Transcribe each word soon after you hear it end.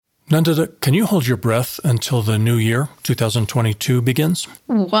Nanda, can you hold your breath until the new year, 2022, begins?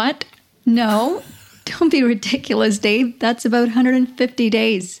 What? No. Don't be ridiculous, Dave. That's about 150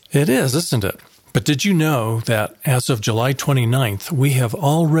 days. It is, isn't it? But did you know that as of July 29th, we have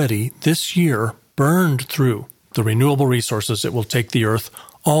already this year burned through the renewable resources it will take the Earth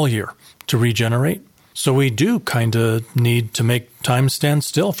all year to regenerate? So we do kind of need to make time stand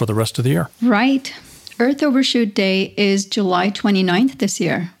still for the rest of the year. Right. Earth Overshoot Day is July 29th this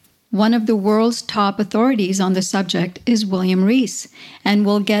year. One of the world's top authorities on the subject is William Rees, and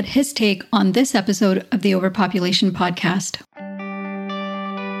we'll get his take on this episode of the Overpopulation Podcast.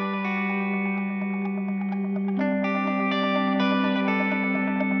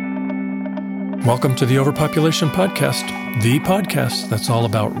 Welcome to the Overpopulation Podcast, the podcast that's all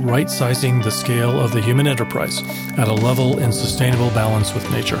about right-sizing the scale of the human enterprise at a level in sustainable balance with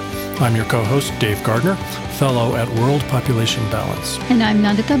nature. I'm your co-host, Dave Gardner, fellow at World Population Balance. And I'm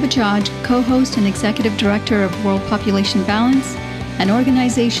Nandita Bajaj, co-host and executive director of World Population Balance, an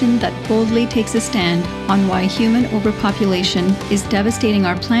organization that boldly takes a stand on why human overpopulation is devastating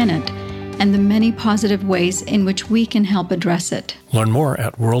our planet and the many positive ways in which we can help address it. Learn more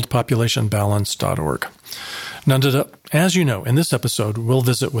at worldpopulationbalance.org. Nandita, as you know, in this episode, we'll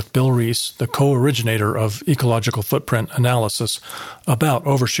visit with Bill Rees, the co-originator of ecological footprint analysis, about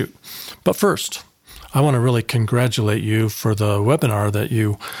Overshoot. But first, I want to really congratulate you for the webinar that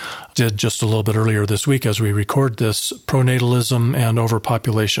you did just a little bit earlier this week as we record this, Pronatalism and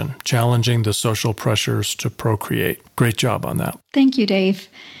Overpopulation, Challenging the Social Pressures to Procreate. Great job on that. Thank you, Dave.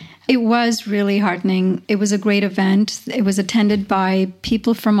 It was really heartening. It was a great event. It was attended by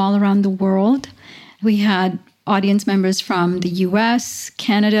people from all around the world. We had audience members from the US,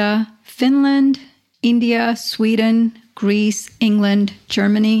 Canada, Finland, India, Sweden, Greece, England,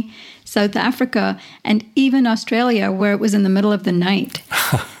 Germany, South Africa, and even Australia, where it was in the middle of the night.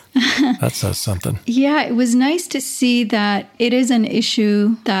 That says something. Yeah, it was nice to see that it is an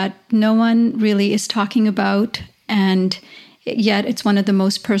issue that no one really is talking about, and yet it's one of the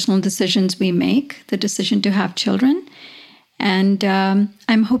most personal decisions we make, the decision to have children. And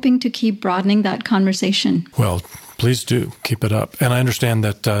I'm hoping to keep broadening that conversation. Well, please do. Keep it up. And I understand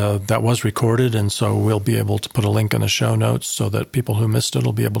that that was recorded, and so we'll be able to put a link in the show notes so that people who missed it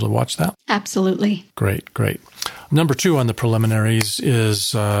will be able to watch that. Absolutely. Great, great. Number 2 on the preliminaries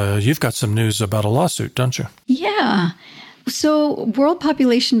is you've got some news about a lawsuit, don't you? Yeah. So World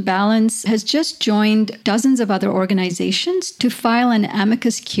Population Balance has just joined dozens of other organizations to file an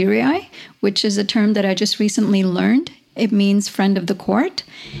amicus curiae, which is a term that I just recently learned. It means friend of the court.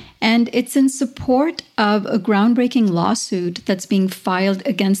 And it's in support of a groundbreaking lawsuit that's being filed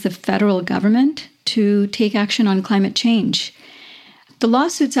against the federal government to take action on climate change. The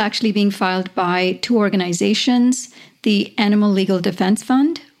lawsuit's actually being filed by 2 organizations, the Animal Legal Defense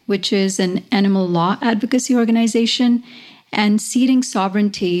Fund, which is an animal law advocacy organization, and Seeding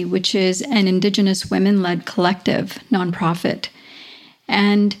Sovereignty, which is an Indigenous women-led collective nonprofit.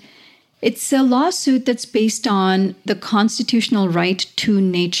 And it's a lawsuit that's based on the constitutional right to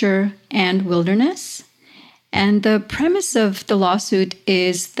nature and wilderness. And the premise of the lawsuit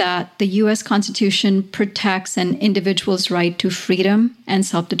is that the U.S. Constitution protects an individual's right to freedom and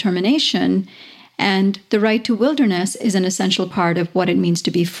self-determination, and the right to wilderness is an essential part of what it means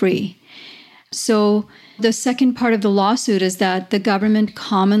to be free. So the second part of the lawsuit is that the government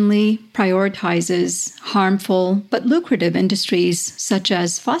commonly prioritizes harmful but lucrative industries such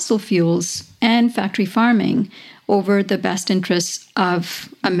as fossil fuels and factory farming over the best interests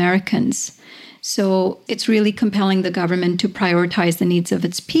of Americans. So it's really compelling the government to prioritize the needs of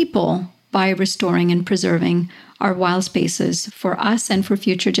its people by restoring and preserving our wild spaces for us and for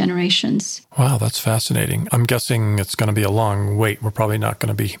future generations. Wow, that's fascinating. I'm guessing it's going to be a long wait. We're probably not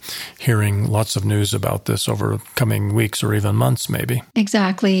going to be hearing lots of news about this over coming weeks or even months, maybe.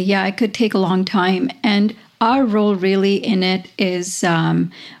 Exactly. Yeah, it could take a long time. And our role really in it is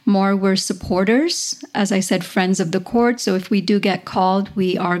more we're supporters, as I said, friends of the court. So if we do get called,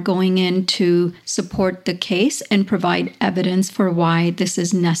 we are going in to support the case and provide evidence for why this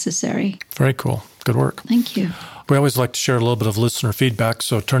is necessary. Very cool. Good work. Thank you. We always like to share a little bit of listener feedback,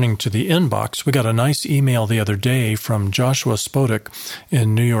 so turning to the inbox, we got a nice email the other day from Joshua Spodek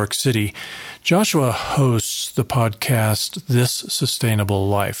in New York City. Joshua hosts the podcast This Sustainable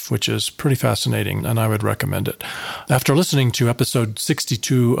Life, which is pretty fascinating, and I would recommend it. After listening to episode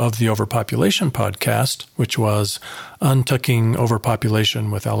 62 of the Overpopulation podcast, which was Untucking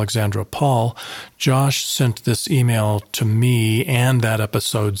Overpopulation with Alexandra Paul, Josh sent this email to me and that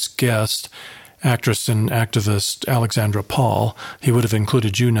episode's guest, actress and activist Alexandra Paul. He would have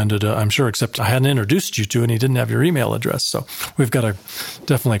included you, Nandita, I'm sure, except I hadn't introduced you to, and he didn't have your email address. So we've got to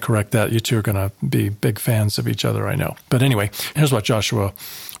definitely correct that. You two are going to be big fans of each other, I know. But anyway, here's what Joshua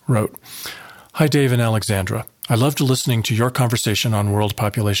wrote. Hi, Dave and Alexandra. I loved listening to your conversation on world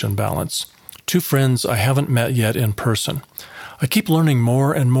population balance. Two friends I haven't met yet in person. I keep learning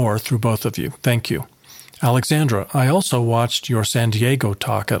more and more through both of you. Thank you. Alexandra, I also watched your San Diego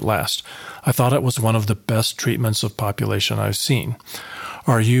talk at last. I thought it was one of the best treatments of population I've seen.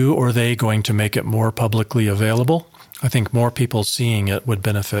 Are you or they going to make it more publicly available? I think more people seeing it would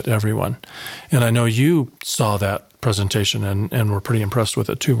benefit everyone. And I know you saw that presentation and were pretty impressed with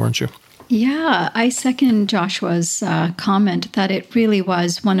it too, weren't you? Yeah, I second Joshua's comment that it really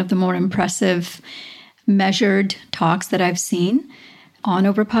was one of the more impressive measured talks that I've seen on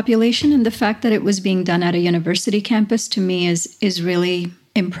overpopulation, and the fact that it was being done at a university campus to me is really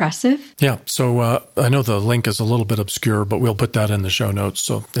impressive. Yeah, so I know the link is a little bit obscure, but we'll put that in the show notes,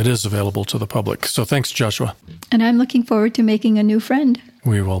 so it is available to the public. So thanks, Joshua. And I'm looking forward to making a new friend.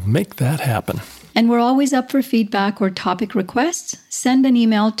 We will make that happen. And we're always up for feedback or topic requests. Send an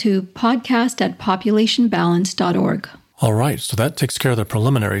email to podcast@populationbalance.org. All right, so that takes care of the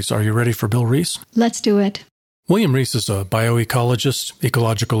preliminaries. Are you ready for Bill Rees? Let's do it. William Rees is a bioecologist,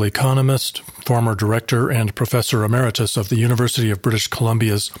 ecological economist, former director and professor emeritus of the University of British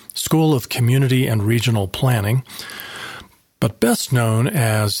Columbia's School of Community and Regional Planning, but best known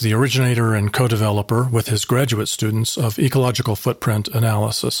as the originator and co-developer with his graduate students of ecological footprint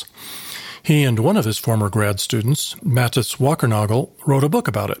analysis. He and one of his former grad students, Mattis Walkernagel, wrote a book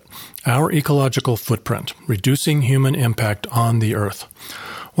about it, Our Ecological Footprint, Reducing Human Impact on the Earth.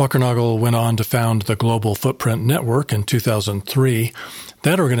 Walkernagel went on to found the Global Footprint Network in 2003.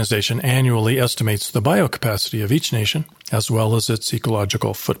 That organization annually estimates the biocapacity of each nation, as well as its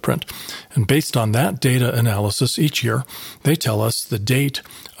ecological footprint. And based on that data analysis each year, they tell us the date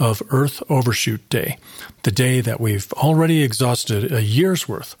of Earth Overshoot Day, the day that we've already exhausted a year's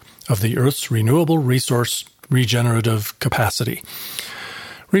worth of the Earth's renewable resource regenerative capacity.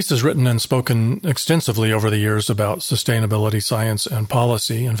 Rees has written and spoken extensively over the years about sustainability, science, and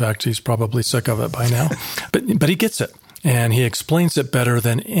policy. In fact, he's probably sick of it by now. But he gets it, and he explains it better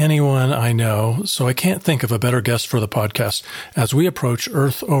than anyone I know, so I can't think of a better guest for the podcast as we approach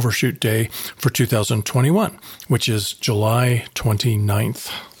Earth Overshoot Day for 2021, which is July 29th.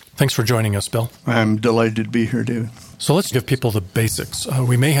 Thanks for joining us, Bill. I'm delighted to be here, David. So let's give people the basics.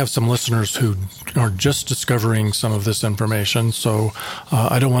 We may have some listeners who are just discovering some of this information, so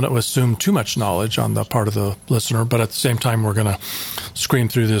I don't want to assume too much knowledge on the part of the listener, but at the same time, we're going to scream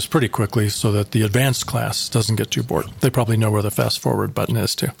through this pretty quickly so that the advanced class doesn't get too bored. They probably know where the fast forward button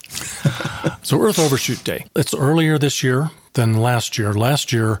is, too. So Earth Overshoot Day. It's earlier this year than last year.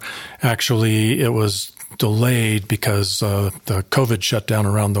 Last year, actually, it was delayed because the COVID shutdown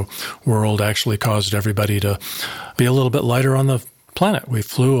around the world actually caused everybody to be a little bit lighter on the planet. We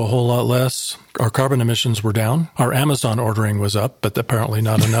flew a whole lot less. Our carbon emissions were down. Our Amazon ordering was up, but apparently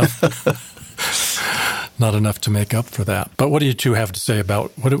not enough. Not enough to make up for that. But what do you two have to say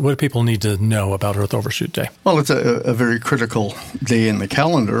about what do people need to know about Earth Overshoot Day? Well, it's a very critical day in the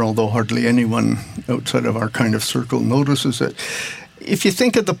calendar, although hardly anyone outside of our kind of circle notices it. If you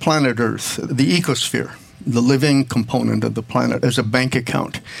think of the planet Earth, the ecosphere, the living component of the planet as a bank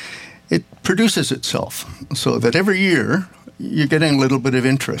account, it produces itself so that every year you're getting a little bit of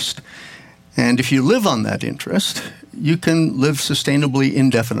interest. And if you live on that interest, you can live sustainably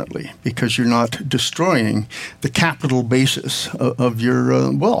indefinitely because you're not destroying the capital basis of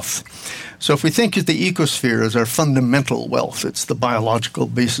your wealth. So if we think of the ecosphere as our fundamental wealth, it's the biological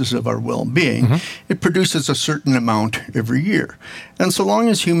basis of our well-being, it produces a certain amount every year. And so long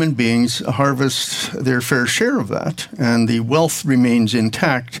as human beings harvest their fair share of that and the wealth remains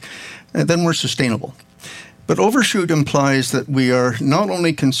intact, then we're sustainable. But overshoot implies that we are not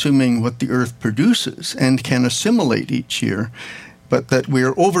only consuming what the earth produces and can assimilate each year, but that we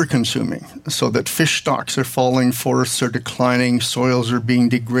are over-consuming, so that fish stocks are falling, forests are declining, soils are being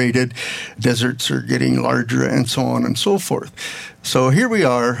degraded, deserts are getting larger, and so on and so forth. So here we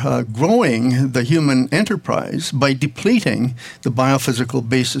are growing the human enterprise by depleting the biophysical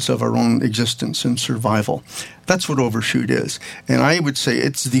basis of our own existence and survival. That's what overshoot is. And I would say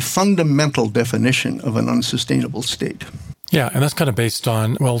it's the fundamental definition of an unsustainable state. Yeah, and that's kind of based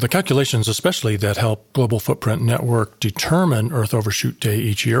on, well, the calculations especially that help Global Footprint Network determine Earth Overshoot Day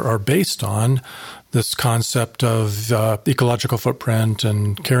each year are based on this concept of ecological footprint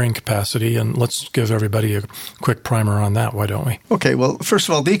and carrying capacity. And let's give everybody a quick primer on that. Why don't we? Okay, well, first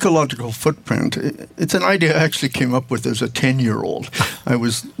of all, the ecological footprint, it's an idea I actually came up with as a 10-year-old. I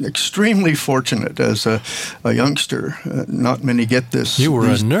was extremely fortunate as a youngster. Not many get this. You were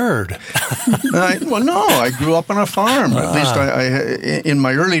a nerd. I grew up on a farm. At least in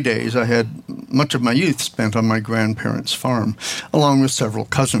my early days, I had much of my youth spent on my grandparents' farm, along with several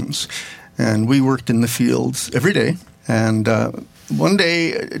cousins. And we worked in the fields every day. And one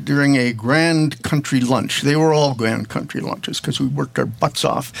day during a grand country lunch, they were all grand country lunches because we worked our butts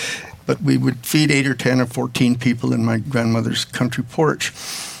off, but we would feed 8 or 10 or 14 people in my grandmother's country porch.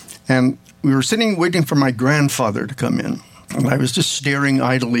 And we were sitting waiting for my grandfather to come in. And I was just staring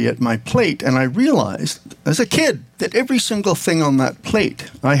idly at my plate, and I realized as a kid that every single thing on that plate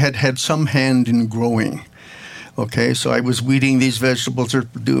I had had some hand in growing. Okay, so I was weeding these vegetables or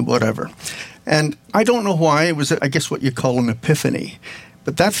doing whatever. And I don't know why. It was, I guess, what you call an epiphany.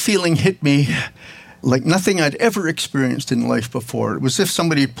 But that feeling hit me like nothing I'd ever experienced in life before. It was as if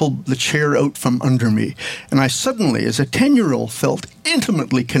somebody had pulled the chair out from under me. And I suddenly, as a 10-year-old, felt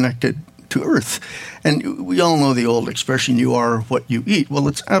intimately connected to Earth. And we all know the old expression, you are what you eat. Well,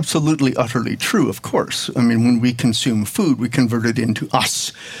 it's absolutely, utterly true, of course. I mean, when we consume food, we convert it into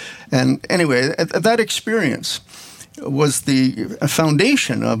us. And anyway, that experience was the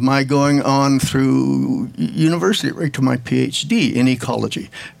foundation of my going on through university right to my PhD in ecology,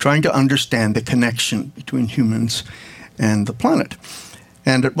 trying to understand the connection between humans and the planet.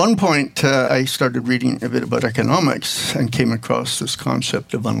 And at one point, I started reading a bit about economics and came across this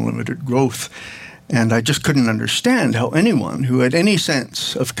concept of unlimited growth. And I just couldn't understand how anyone who had any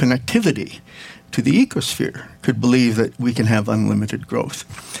sense of connectivity to the ecosphere could believe that we can have unlimited growth.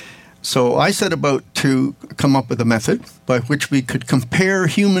 So I set about to come up with a method by which we could compare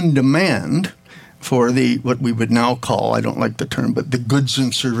human demand for what we would now call, I don't like the term, but the goods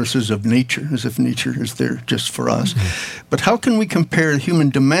and services of nature, as if nature is there just for us. Mm-hmm. But how can we compare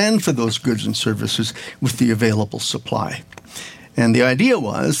human demand for those goods and services with the available supply? And the idea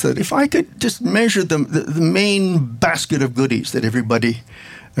was that if I could just measure the main basket of goodies that everybody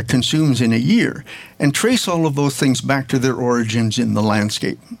consumes in a year and trace all of those things back to their origins in the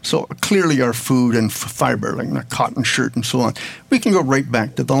landscape. So clearly our food and fiber, like the cotton shirt and so on, we can go right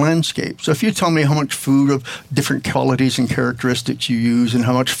back to the landscape. So if you tell me how much food of different qualities and characteristics you use and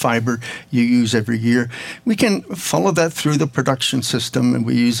how much fiber you use every year, we can follow that through the production system, and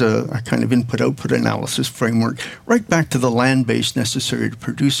we use a kind of input-output analysis framework right back to the land base necessary to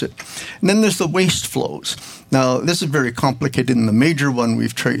produce it. And then there's the waste flows. Now, this is very complicated, and the major one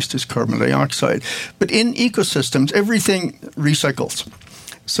we've traced is carbon dioxide. But in ecosystems, everything recycles.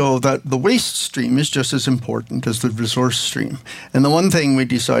 So that the waste stream is just as important as the resource stream. And the one thing we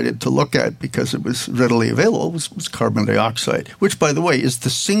decided to look at, because it was readily available, was carbon dioxide, which, by the way, is the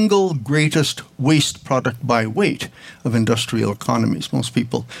single greatest waste product by weight of industrial economies. Most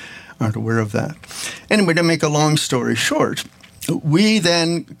people aren't aware of that. Anyway, to make a long story short, we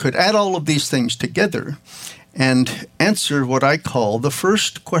then could add all of these things together and answer what I call the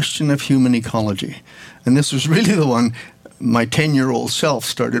first question of human ecology. And this was really the one my 10-year-old self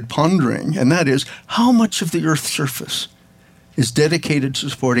started pondering, and that is, how much of the Earth's surface is dedicated to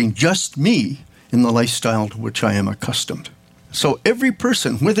supporting just me in the lifestyle to which I am accustomed? So every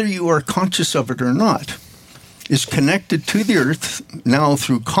person, whether you are conscious of it or not, is connected to the Earth now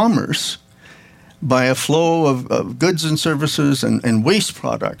through commerce by a flow of goods and services and waste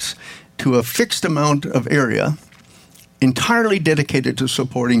products to a fixed amount of area entirely dedicated to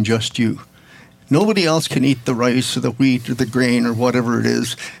supporting just you. Nobody else can eat the rice or the wheat or the grain or whatever it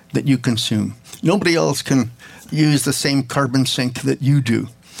is that you consume. Nobody else can use the same carbon sink that you do.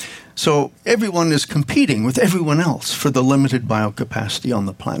 So everyone is competing with everyone else for the limited biocapacity on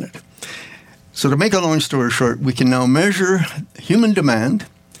the planet. So to make a long story short, we can now measure human demand,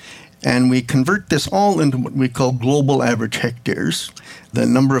 and we convert this all into what we call global average hectares, the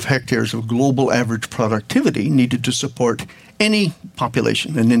number of hectares of global average productivity needed to support any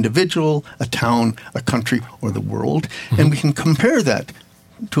population, an individual, a town, a country, or the world. Mm-hmm. And we can compare that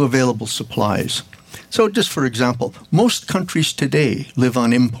to available supplies. So just for example, most countries today live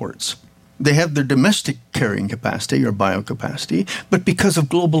on imports. They have their domestic carrying capacity or biocapacity, but because of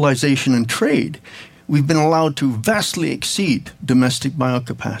globalization and trade, we've been allowed to vastly exceed domestic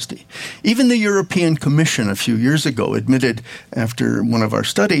biocapacity. Even the European Commission a few years ago admitted, after one of our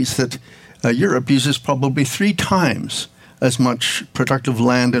studies, that Europe uses probably 3 times as much productive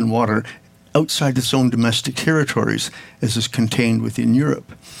land and water outside its own domestic territories as is contained within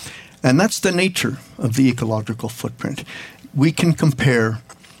Europe. And that's the nature of the ecological footprint. We can compare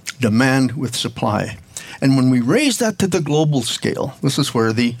demand with supply. And when we raise that to the global scale, this is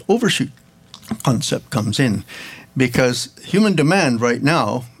where the overshoot concept comes in, because human demand right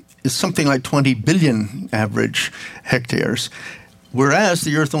now is something like 20 billion average hectares, whereas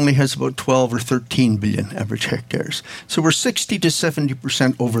the Earth only has about 12 or 13 billion average hectares. So we're 60 to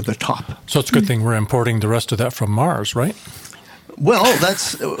 70% over the top. So it's a good thing we're importing the rest of that from Mars, right? Well,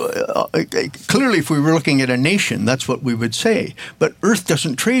 that's clearly, if we were looking at a nation, that's what we would say. But Earth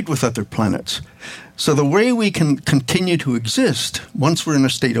doesn't trade with other planets. So the way we can continue to exist once we're in a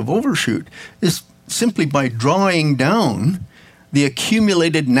state of overshoot is simply by drawing down the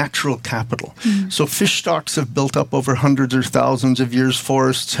accumulated natural capital. So fish stocks have built up over hundreds or thousands of years.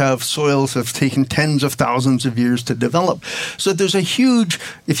 Forests have, soils have taken tens of thousands of years to develop. So there's a huge,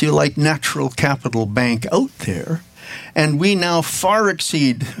 if you like, natural capital bank out there. And we now far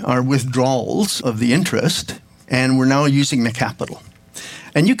exceed our withdrawals of the interest, and we're now using the capital.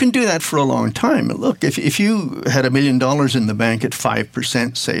 And you can do that for a long time. Look, if you had $1 million in the bank at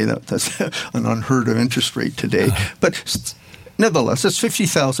 5%, say, that's an unheard of interest rate today. But nevertheless, that's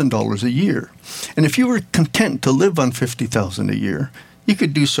 $50,000 a year. And if you were content to live on $50,000 a year, you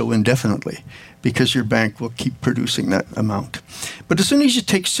could do so indefinitely, because your bank will keep producing that amount. But as soon as you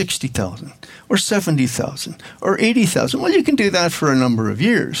take 60,000 or 70,000 or 80,000, well, you can do that for a number of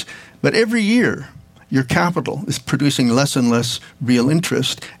years. But every year, your capital is producing less and less real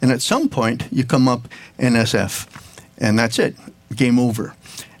interest. And at some point, you come up NSF. And that's it. Game over.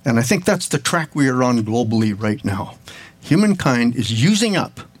 And I think that's the track we are on globally right now. Humankind is using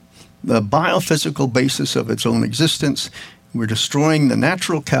up the biophysical basis of its own existence. We're destroying the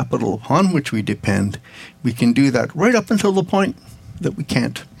natural capital upon which we depend. We can do that right up until the point that we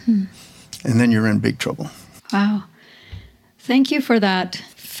can't. And then you're in big trouble. Wow. Thank you for that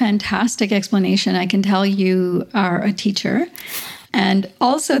fantastic explanation. I can tell you are a teacher, and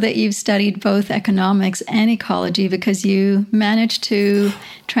also that you've studied both economics and ecology, because you managed to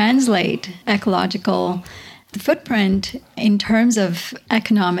translate ecological footprint in terms of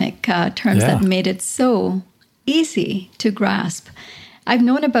economic terms that made it so easy to grasp. I've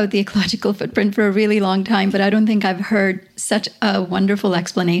known about the ecological footprint for a really long time, but I don't think I've heard such a wonderful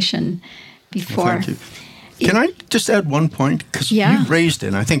explanation before. Well, thank you. Can I just add one point? Because you raised it,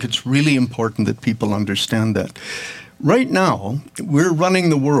 and I think it's really important that people understand that. Right now, we're running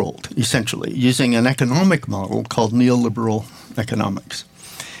the world, essentially, using an economic model called neoliberal economics.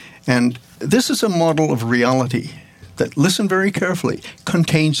 And this is a model of reality that, listen very carefully,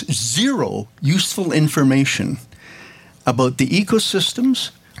 contains zero useful information about the ecosystems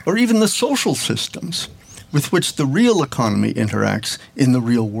or even the social systems with which the real economy interacts in the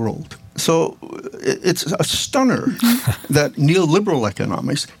real world. So it's a stunner that neoliberal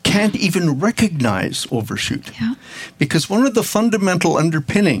economics can't even recognize overshoot. Yeah. Because one of the fundamental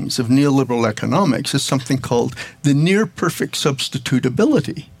underpinnings of neoliberal economics is something called the near-perfect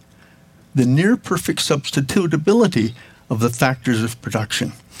substitutability. The near-perfect substitutability of the factors of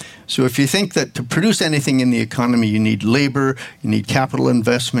production. So if you think that to produce anything in the economy, you need labor, you need capital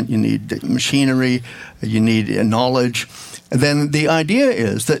investment, you need machinery, you need knowledge, then the idea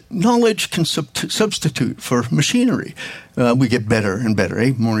is that knowledge can substitute for machinery. We get better and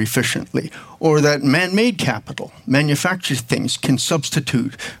better, more efficiently. Or that man-made capital, manufactured things, can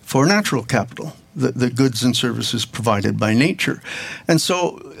substitute for natural capital, the goods and services provided by nature. And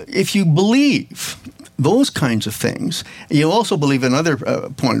so if you believe those kinds of things, you also believe another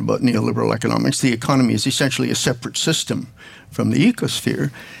point about neoliberal economics, the economy is essentially a separate system from the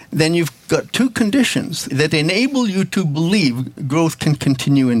ecosphere, then you've got two conditions that enable you to believe growth can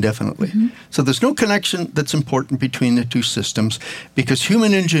continue indefinitely. So there's no connection that's important between the two systems, because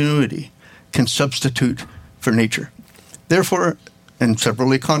human ingenuity can substitute for nature. Therefore, and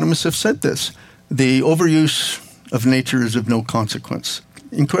several economists have said this, the overuse of nature is of no consequence.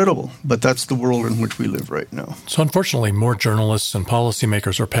 Incredible, but that's the world in which we live right now. So unfortunately, more journalists and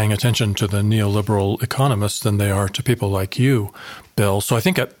policymakers are paying attention to the neoliberal economists than they are to people like you, Bill. So I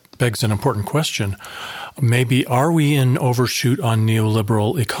think that begs an important question. Maybe are we in overshoot on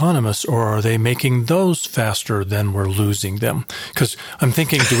neoliberal economists, or are they making those faster than we're losing them? Because I'm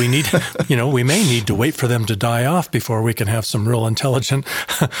thinking, do we need, we may need to wait for them to die off before we can have some real intelligent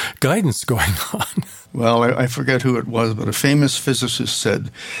guidance going on. Well, I forget who it was, but a famous physicist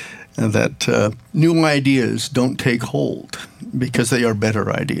said that new ideas don't take hold because they are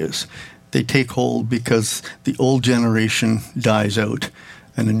better ideas. They take hold because the old generation dies out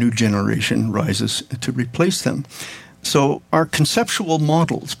and a new generation rises to replace them. So our conceptual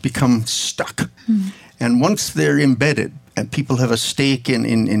models become stuck. And once they're embedded and people have a stake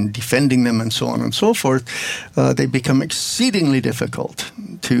in defending them and so on and so forth, they become exceedingly difficult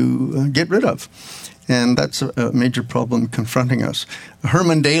to get rid of. And that's a major problem confronting us.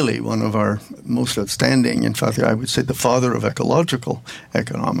 Herman Daly, one of our most outstanding, in fact, I would say the father of ecological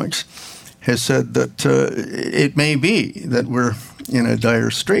economics, has said that it may be that we're in a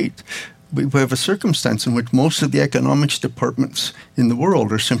dire strait. We have a circumstance in which most of the economics departments in the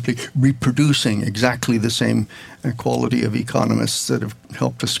world are simply reproducing exactly the same quality of economists that have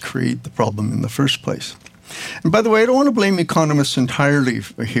helped us create the problem in the first place. And by the way, I don't want to blame economists entirely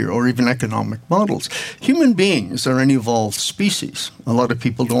here, or even economic models. Human beings are an evolved species. A lot of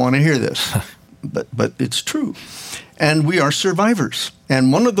people don't want to hear this, but it's true. And we are survivors.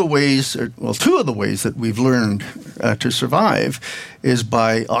 And one of the ways, well, two of the ways that we've learned to survive is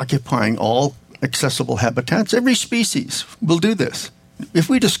by occupying all accessible habitats. Every species will do this. If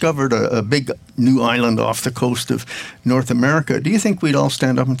we discovered a big new island off the coast of North America, do you think we'd all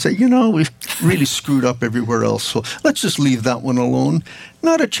stand up and say, we've really screwed up everywhere else, so let's just leave that one alone?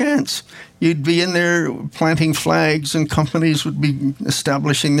 Not a chance. You'd be in there planting flags, and companies would be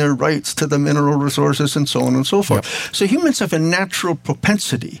establishing their rights to the mineral resources and so on and so forth. Yep. So humans have a natural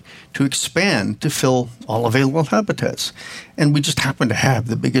propensity to expand to fill all available habitats. And we just happen to have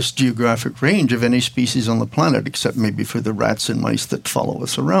the biggest geographic range of any species on the planet, except maybe for the rats and mice that follow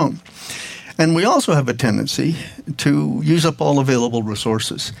us around. And we also have a tendency to use up all available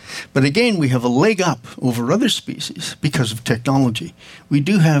resources. But again, we have a leg up over other species because of technology. We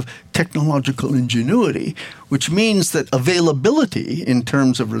do have technological ingenuity, which means that availability in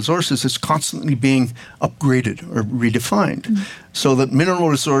terms of resources is constantly being upgraded or redefined. Mm-hmm. So that mineral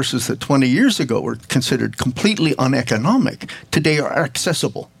resources that 20 years ago were considered completely uneconomic today are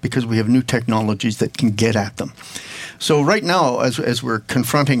accessible because we have new technologies that can get at them. So right now, as we're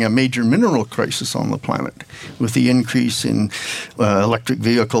confronting a major mineral crisis on the planet, with the increase in electric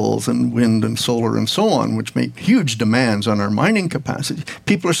vehicles and wind and solar and so on, which make huge demands on our mining capacity,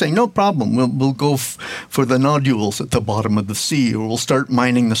 people are saying, no problem, we'll go for the nodules at the bottom of the sea, or we'll start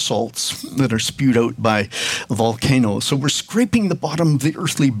mining the salts that are spewed out by volcanoes. So we're scraping the bottom of the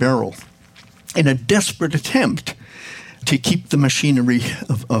earthly barrel in a desperate attempt to keep the machinery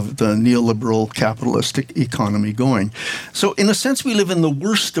of the neoliberal capitalistic economy going. So in a sense, we live in the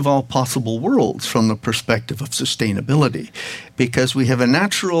worst of all possible worlds from the perspective of sustainability, because we have a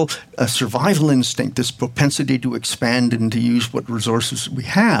natural survival instinct, this propensity to expand and to use what resources we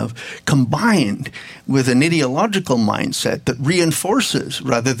have, combined with an ideological mindset that reinforces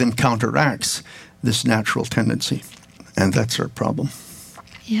rather than counteracts this natural tendency. And that's our problem.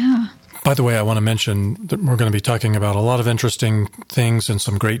 Yeah. By the way, I want to mention that we're going to be talking about a lot of interesting things and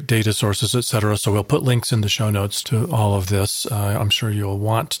some great data sources, et cetera. So we'll put links in the show notes to all of this. I'm sure you'll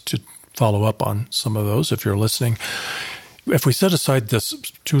want to follow up on some of those if you're listening. If we set aside this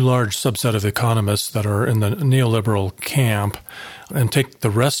too large subset of economists that are in the neoliberal camp and take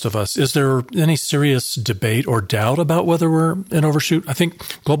the rest of us, is there any serious debate or doubt about whether we're in overshoot? I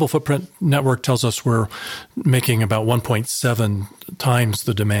think Global Footprint Network tells us we're making about 1.7 times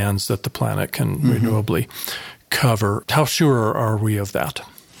the demands that the planet can renewably cover. How sure are we of that?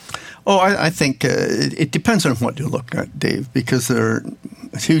 Oh, I think it depends on what you look at, Dave, because there are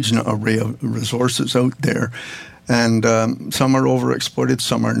a huge array of resources out there. And some are overexploited,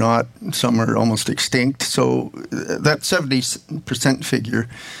 some are not, some are almost extinct. So that 70% figure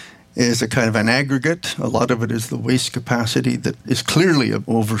is a kind of an aggregate. A lot of it is the waste capacity that is clearly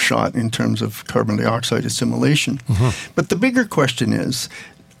overshot in terms of carbon dioxide assimilation. Mm-hmm. But the bigger question is,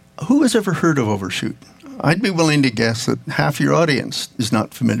 who has ever heard of overshoot? I'd be willing to guess that half your audience is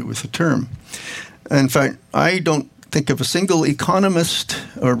not familiar with the term. In fact, I don't think of a single economist,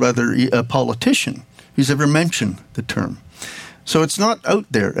 or rather a politician, who's ever mentioned the term. So it's not out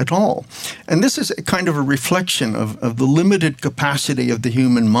there at all. And this is a kind of a reflection of the limited capacity of the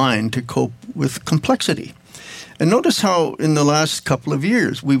human mind to cope with complexity. And notice how in the last couple of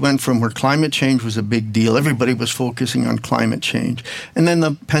years, we went from where climate change was a big deal. Everybody was focusing on climate change. And then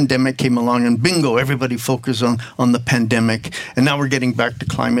the pandemic came along and bingo, everybody focused on the pandemic. And now we're getting back to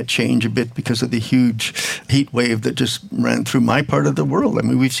climate change a bit because of the huge heat wave that just ran through my part of the world. I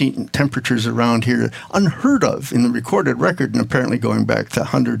mean, we've seen temperatures around here unheard of in the recorded record, and apparently going back to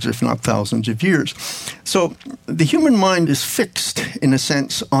hundreds, if not thousands of years. So the human mind is fixed, in a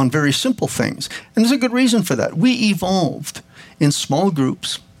sense, on very simple things. And there's a good reason for that. We evolved in small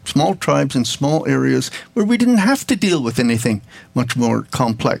groups, small tribes in small areas where we didn't have to deal with anything much more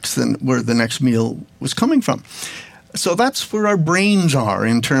complex than where the next meal was coming from. So that's where our brains are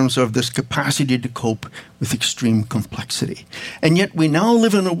in terms of this capacity to cope with extreme complexity. And yet we now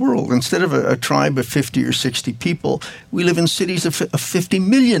live in a world, instead of a tribe of 50 or 60 people, we live in cities of 50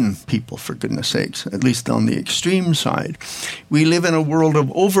 million people, for goodness sakes, at least on the extreme side. We live in a world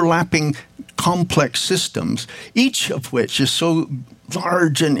of overlapping complex systems, each of which is so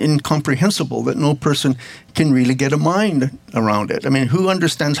large and incomprehensible that no person can really get a mind around it. I mean, who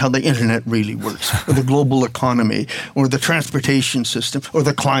understands how the internet really works, or the global economy, or the transportation system, or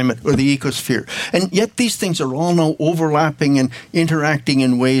the climate, or the ecosphere? And yet these things are all now overlapping and interacting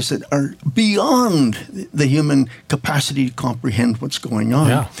in ways that are beyond the human capacity to comprehend what's going on.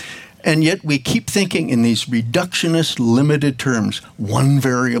 Yeah. And yet we keep thinking in these reductionist, limited terms, one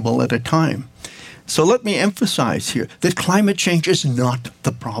variable at a time. So let me emphasize here that climate change is not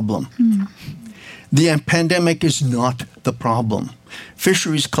the problem. The pandemic is not the problem.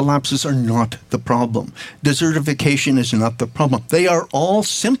 Fisheries collapses are not the problem. Desertification is not the problem. They are all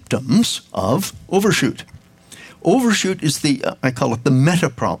symptoms of overshoot. Overshoot is I call it the meta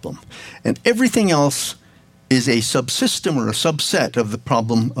problem. And everything else is a subsystem or a subset of the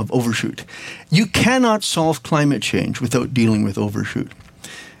problem of overshoot. You cannot solve climate change without dealing with overshoot.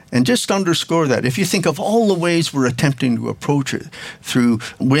 And just to underscore that, if you think of all the ways we're attempting to approach it, through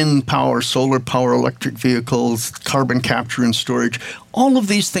wind power, solar power, electric vehicles, carbon capture and storage, all of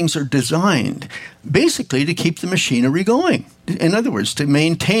these things are designed basically to keep the machinery going. In other words, to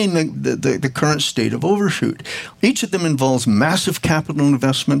maintain the current state of overshoot. Each of them involves massive capital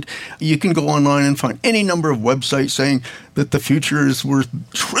investment. You can go online and find any number of websites saying that the future is worth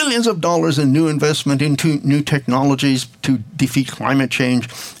trillions of dollars in new investment into new technologies to defeat climate change,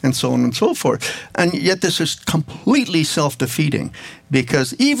 and so on and so forth. And yet this is completely self-defeating,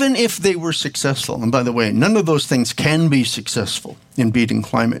 because even if they were successful, and by the way, none of those things can be successful in beating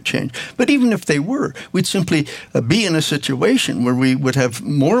climate change, but even if they were, we'd simply be in a situation where we would have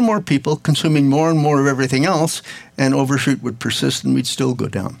more and more people consuming more and more of everything else, and overshoot would persist and we'd still go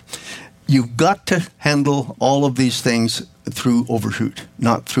down. You've got to handle all of these things through overshoot,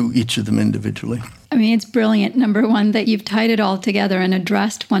 not through each of them individually. I mean, it's brilliant, number one, that you've tied it all together and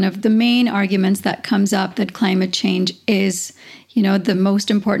addressed one of the main arguments that comes up, that climate change is, the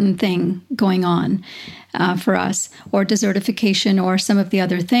most important thing going on for us, or desertification, or some of the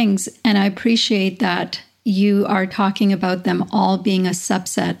other things. And I appreciate that you are talking about them all being a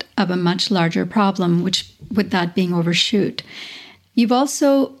subset of a much larger problem, which with that being overshoot. You've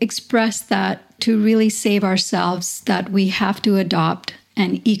also expressed that to really save ourselves, that we have to adopt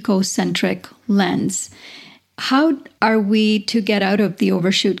an ecocentric lens. How are we to get out of the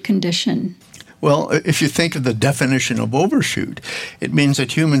overshoot condition? Well, if you think of the definition of overshoot, it means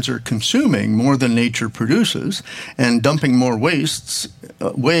that humans are consuming more than nature produces and dumping more wastes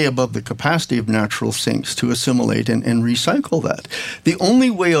way above the capacity of natural sinks to assimilate and recycle that. The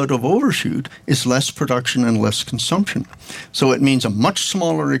only way out of overshoot is less production and less consumption. So it means a much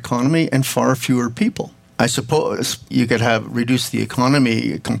smaller economy and far fewer people. I suppose you could reduce the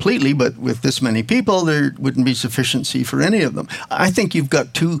economy completely, but with this many people, there wouldn't be sufficiency for any of them. I think you've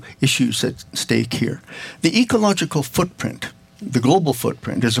got two issues at stake here. The ecological footprint, the global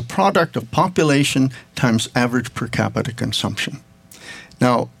footprint, is a product of population times average per capita consumption.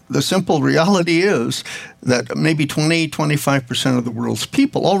 Now, the simple reality is that maybe 20-25% of the world's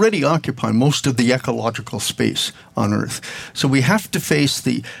people already occupy most of the ecological space on Earth. So we have to face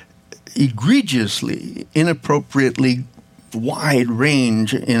the egregiously, inappropriately wide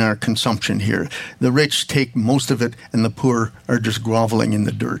range in our consumption here. The rich take most of it, and the poor are just groveling in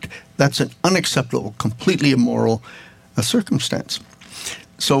the dirt. That's an unacceptable, completely immoral circumstance.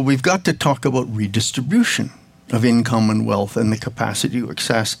 So we've got to talk about redistribution of income and wealth and the capacity to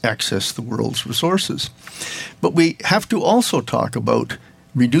access the world's resources. But we have to also talk about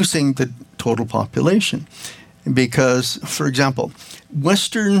reducing the total population. Because, for example,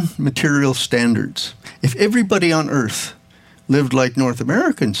 Western material standards, if everybody on Earth lived like North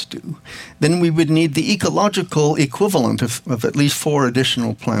Americans do, then we would need the ecological equivalent of at least 4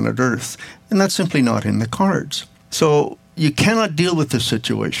 additional planet Earth. And that's simply not in the cards. So you cannot deal with this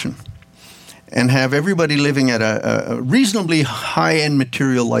situation and have everybody living at a reasonably high-end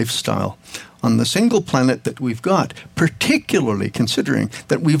material lifestyle on the single planet that we've got, particularly considering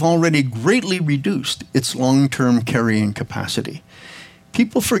that we've already greatly reduced its long-term carrying capacity.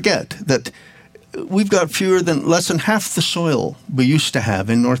 People forget that we've got less than half the soil we used to have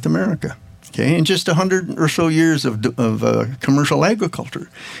in North America. Okay, in just 100 or so years of commercial agriculture,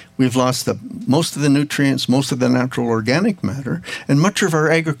 we've lost most of the nutrients, most of the natural organic matter, and much of our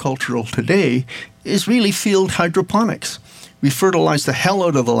agricultural today is really field hydroponics, We fertilize the hell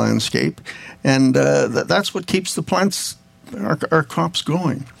out of the landscape, and that's what keeps the plants, our crops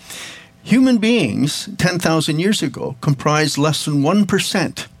growing. Human beings 10,000 years ago comprised less than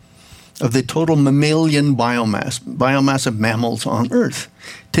 1% of the total mammalian biomass of mammals on Earth.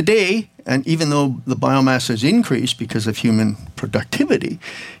 Today, and even though the biomass has increased because of human productivity,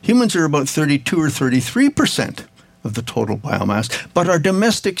 humans are about 32 or 33% of the total biomass. But our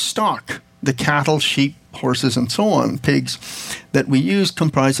domestic stock, the cattle, sheep, horses, and so on, pigs, that we use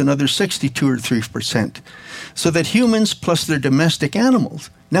comprise another 62 or 3%. So that humans plus their domestic animals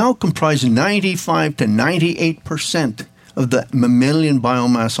now comprise 95 to 98% of the mammalian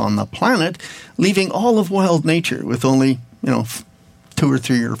biomass on the planet, leaving all of wild nature with only, 2 or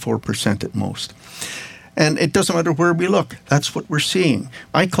 3 or 4% at most. And it doesn't matter where we look. That's what we're seeing.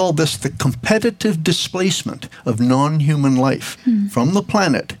 I call this the competitive displacement of non-human life from the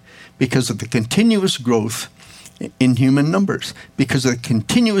planet because of the continuous growth in human numbers, because of the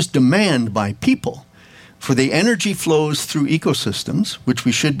continuous demand by people for the energy flows through ecosystems, which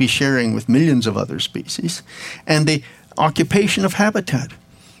we should be sharing with millions of other species, and the occupation of habitat.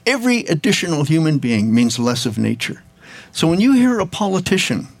 Every additional human being means less of nature. So when you hear a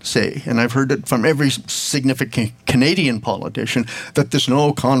politician say, and I've heard it from every significant Canadian politician, that there's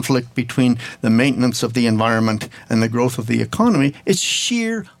no conflict between the maintenance of the environment and the growth of the economy, it's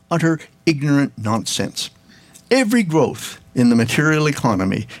sheer, utter, ignorant nonsense. Every growth in the material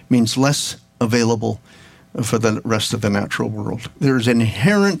economy means less available for the rest of the natural world. There is an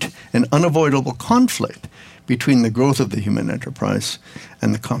inherent and unavoidable conflict between the growth of the human enterprise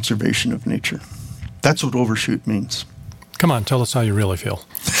and the conservation of nature. That's what overshoot means. Come on, tell us how you really feel.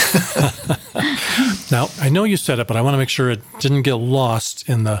 Now, I know you said it, but I want to make sure it didn't get lost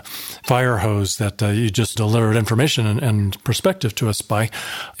in the fire hose that you just delivered information and perspective to us by.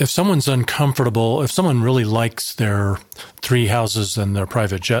 If someone's uncomfortable, if someone really likes their 3 houses and their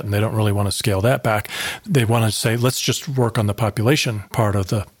private jet and they don't really want to scale that back, they want to say, let's just work on the population part of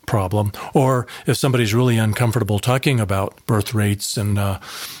the problem. Or if somebody's really uncomfortable talking about birth rates and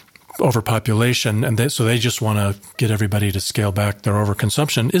overpopulation, and so they just want to get everybody to scale back their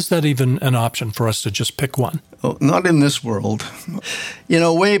overconsumption. Is that even an option for us to just pick one? Oh, not in this world.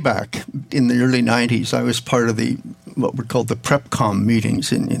 Way back in the early 90s, I was part of what were called the PrepCom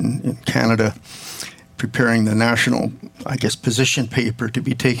meetings in Canada, preparing the national, position paper to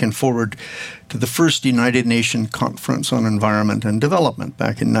be taken forward to the first United Nations Conference on Environment and Development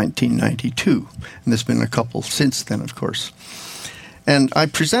back in 1992. And there's been a couple since then, of course. And I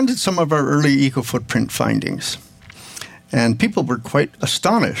presented some of our early eco-footprint findings. And people were quite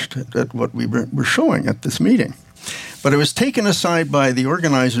astonished at what we were showing at this meeting. But I was taken aside by the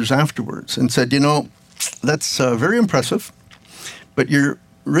organizers afterwards and said, that's very impressive, but you're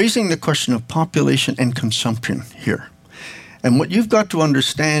raising the question of population and consumption here. And what you've got to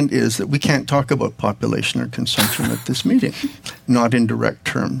understand is that we can't talk about population or consumption at this meeting, not in direct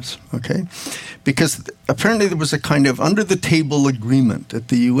terms, okay? Because apparently there was a kind of under-the-table agreement at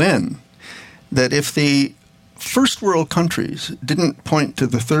the UN that if the first world countries didn't point to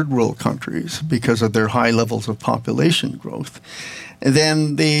the third world countries because of their high levels of population growth,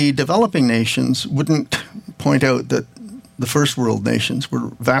 then the developing nations wouldn't point out that the first world nations were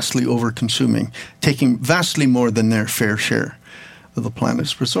vastly over-consuming, taking vastly more than their fair share of the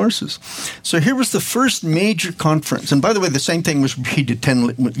planet's resources. So here was the first major conference. And by the way, the same thing was repeated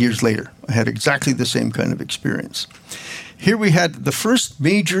 10 years later. I had exactly the same kind of experience. Here we had the first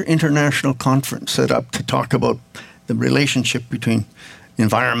major international conference set up to talk about the relationship between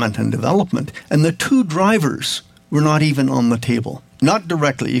environment and development. And the two drivers were not even on the table. Not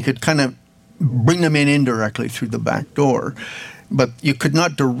directly. You could kind of bring them in indirectly through the back door. But you could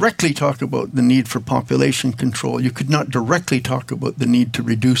not directly talk about the need for population control. You could not directly talk about the need to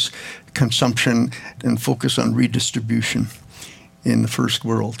reduce consumption and focus on redistribution in the first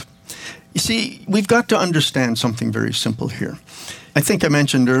world. You see, we've got to understand something very simple here. I think I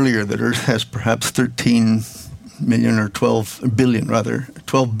mentioned earlier that Earth has perhaps 13 million or 12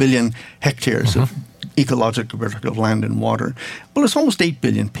 billion hectares of ecological productive land and water. Well, it's almost 8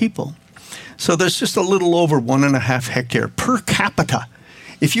 billion people. So there's just a little over 1.5 hectare per capita.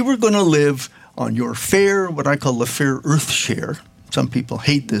 If you were going to live on your fair, what I call the fair earth share, some people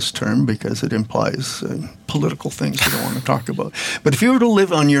hate this term because it implies political things they don't want to talk about. But if you were to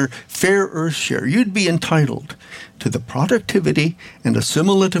live on your fair earth share, you'd be entitled to the productivity and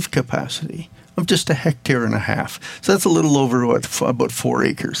assimilative capacity of just 1.5 hectares. So that's a little over about 4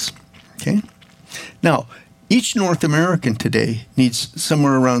 acres. Okay? Now, each North American today needs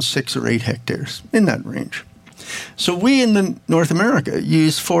somewhere around 6 or 8 hectares, in that range. So we in North America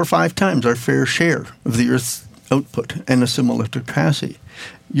use 4 or 5 times our fair share of the Earth's output and assimilative capacity.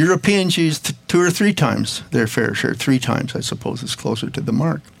 Europeans use 2 or 3 times their fair share. 3 times, I suppose, is closer to the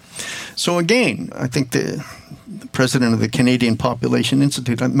mark. So again, I think the president of the Canadian Population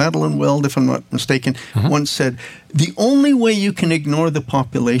Institute, Madeleine Weld, if I'm not mistaken, once said, the only way you can ignore the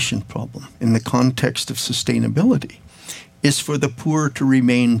population problem in the context of sustainability is for the poor to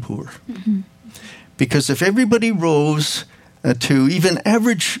remain poor. Because if everybody rose to even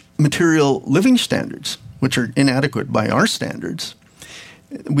average material living standards, which are inadequate by our standards,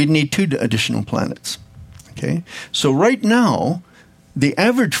 we'd need 2 additional planets. Okay? So right now, the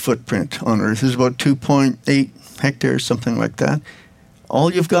average footprint on Earth is about 2.8 hectares, something like that.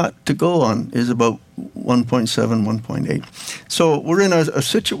 All you've got to go on is about 1.7, 1.8. So we're in a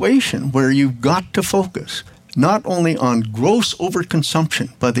situation where you've got to focus not only on gross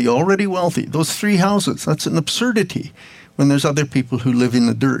overconsumption by the already wealthy. Those 3 houses, that's an absurdity when there's other people who live in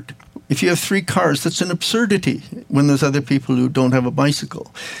the dirt. If you have 3 cars, that's an absurdity when there's other people who don't have a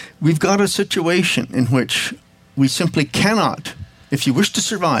bicycle. We've got a situation in which we simply cannot, if you wish to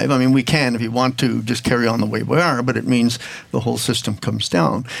survive, I mean, we can if you want to just carry on the way we are, but it means the whole system comes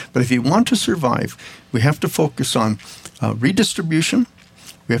down. But if you want to survive, we have to focus on redistribution.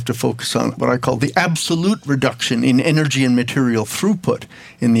 We have to focus on what I call the absolute reduction in energy and material throughput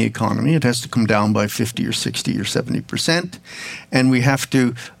in the economy. It has to come down by 50 or 60 or 70%. And we have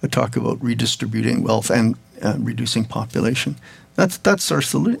to talk about redistributing wealth and reducing population. That's our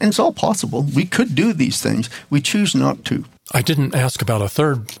solution. And it's all possible. We could do these things. We choose not to. I didn't ask about a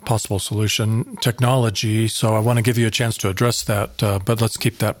third possible solution, technology, so I want to give you a chance to address that, but let's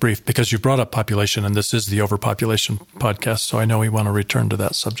keep that brief because you brought up population, and this is the Overpopulation podcast, so I know we want to return to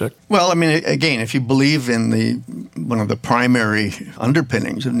that subject. Well, I mean, again, if you believe in one of the primary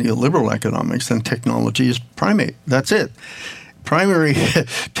underpinnings of neoliberal economics, then technology is primate. That's it. Primary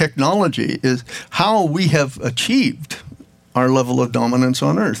technology is how we have achieved our level of dominance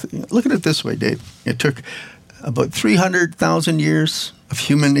on Earth. Look at it this way, Dave. It took about 300,000 years of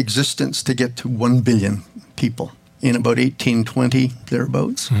human existence to get to 1 billion people in about 1820,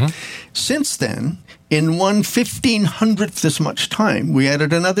 thereabouts. Since then, in 1/1500th as much time, we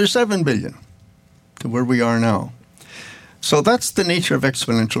added another 7 billion to where we are now. So that's the nature of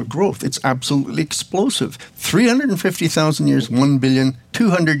exponential growth. It's absolutely explosive. 350,000 years, 1 billion,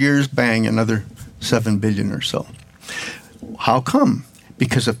 200 years, bang, another 7 billion or so. How come?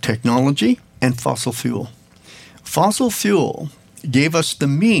 Because of technology and fossil fuel. Fossil fuel gave us the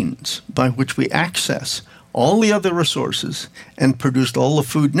means by which we access all the other resources and produced all the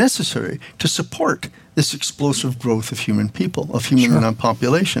food necessary to support this explosive growth of human people, of human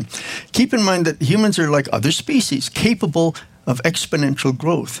population. Keep in mind that humans are like other species, capable of exponential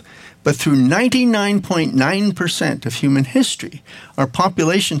growth. But through 99.9% of human history, our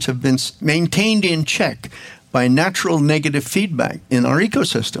populations have been maintained in check by natural negative feedback in our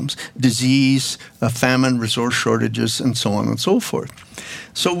ecosystems, disease, famine, resource shortages, and so on and so forth.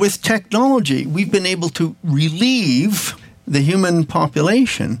 So with technology, we've been able to relieve the human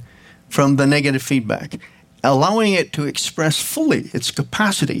population from the negative feedback, allowing it to express fully its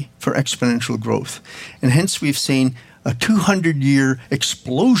capacity for exponential growth. And hence we've seen a 200-year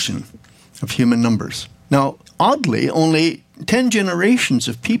explosion of human numbers. Now, oddly, only 10 generations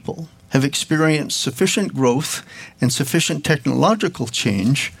of people have experienced sufficient growth and sufficient technological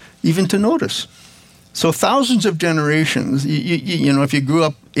change even to notice. So thousands of generations, you know, if you grew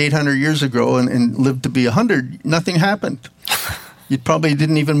up 800 years ago and lived to be 100, nothing happened. You probably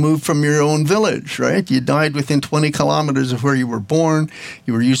didn't even move from your own village, right? You died within 20 kilometers of where you were born.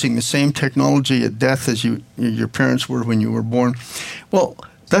 You were using the same technology at death as your parents were when you were born. Well,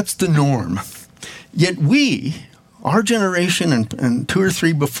 that's the norm. Yet our generation and 2 or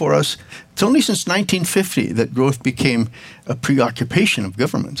 3 before us, it's only since 1950 that growth became a preoccupation of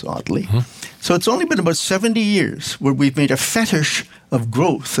governments, oddly. So it's only been about 70 years where we've made a fetish of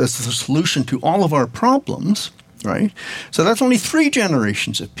growth as the solution to all of our problems, right? So that's only 3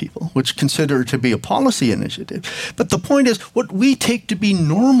 generations of people, which consider it to be a policy initiative. But the point is, what we take to be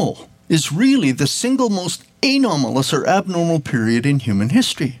normal is really the single most anomalous or abnormal period in human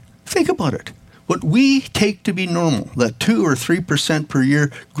history. Think about it. What we take to be normal, that 2 or 3% per year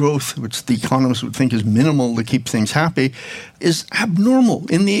growth, which the economists would think is minimal to keep things happy, is abnormal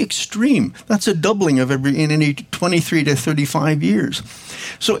in the extreme. That's a doubling in any 23 to 35 years.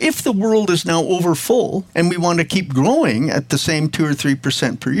 So if the world is now overfull and we want to keep growing at the same 2 or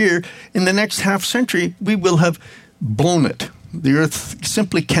 3% per year, in the next half century, we will have blown it. The Earth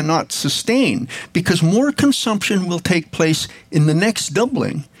simply cannot sustain because more consumption will take place in the next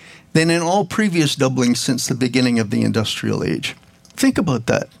doubling than in all previous doublings since the beginning of the industrial age. Think about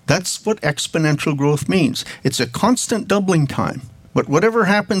that. That's what exponential growth means. It's a constant doubling time. But whatever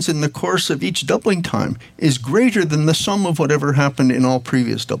happens in the course of each doubling time is greater than the sum of whatever happened in all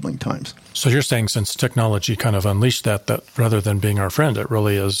previous doubling times. So you're saying since technology kind of unleashed that rather than being our friend, it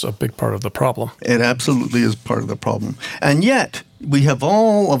really is a big part of the problem. It absolutely is part of the problem. And yet, we have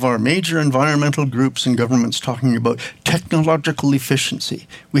all of our major environmental groups and governments talking about technological efficiency.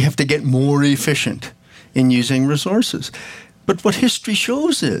 We have to get more efficient in using resources. But what history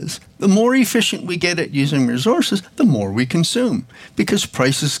shows is the more efficient we get at using resources, the more we consume. Because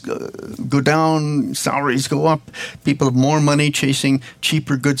prices go down, salaries go up, people have more money chasing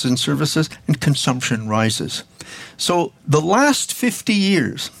cheaper goods and services, and consumption rises. So the last 50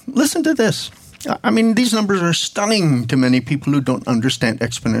 years, listen to this. I mean, these numbers are stunning to many people who don't understand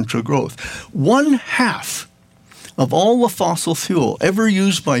exponential growth. 1/2 of all the fossil fuel ever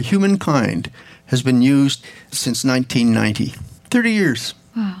used by humankind has been used since 1990. 30 years.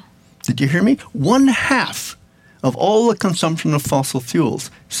 Wow. Did you hear me? 1/2 of all the consumption of fossil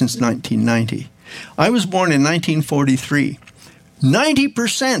fuels since 1990. I was born in 1943.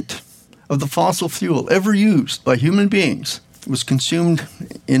 90% of the fossil fuel ever used by human beings was consumed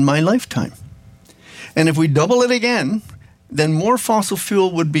in my lifetime. And if we double it again, then more fossil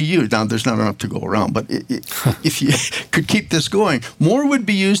fuel would be used. Now, there's not enough to go around, but if you could keep this going, more would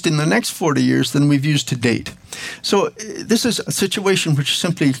be used in the next 40 years than we've used to date. So this is a situation which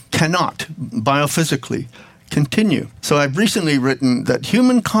simply cannot biophysically continue. So I've recently written that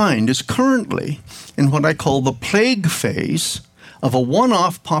humankind is currently in what I call the plague phase of a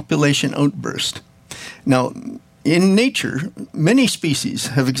one-off population outburst. Now, in nature, many species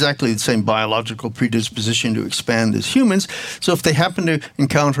have exactly the same biological predisposition to expand as humans. So if they happen to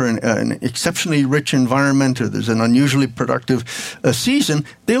encounter an exceptionally rich environment or there's an unusually productive season,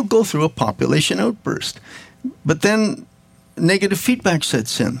 they'll go through a population outburst. But then negative feedback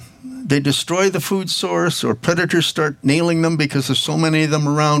sets in. They destroy the food source, or predators start nailing them because there's so many of them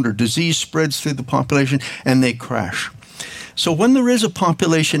around, or disease spreads through the population, and they crash. So when there is a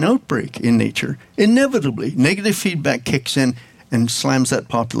population outbreak in nature, inevitably negative feedback kicks in and slams that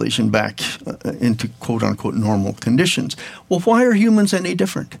population back into quote-unquote normal conditions. Well, why are humans any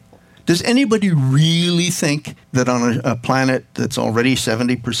different? Does anybody really think that on a planet that's already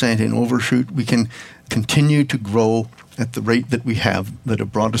 70% in overshoot, we can continue to grow at the rate that we have that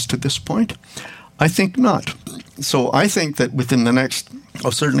have brought us to this point? I think not. So I think that within the next,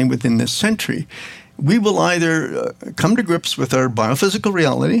 or certainly within this century, we will either come to grips with our biophysical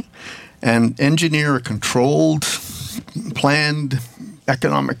reality and engineer a controlled, planned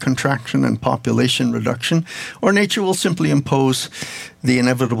economic contraction and population reduction, or nature will simply impose the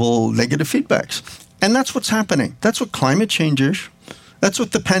inevitable negative feedbacks. And that's what's happening. That's what climate change is. That's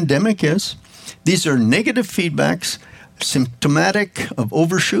what the pandemic is. These are negative feedbacks, symptomatic of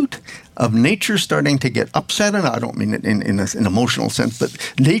overshoot, of nature starting to get upset, and I don't mean it in an emotional sense, but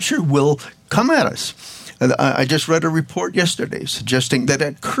nature will come at us. I just read a report yesterday suggesting that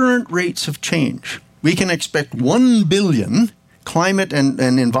at current rates of change, we can expect 1 billion climate and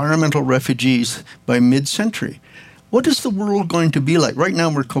environmental refugees by mid-century. What is the world going to be like? Right now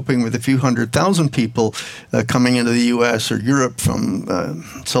we're coping with a few 100,000 people coming into the U.S. or Europe from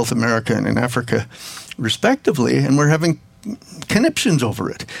South America and in Africa, respectively, and we're having conniptions over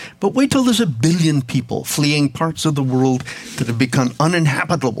it. But wait till there's 1 billion people fleeing parts of the world that have become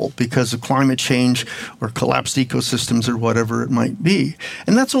uninhabitable because of climate change or collapsed ecosystems or whatever it might be.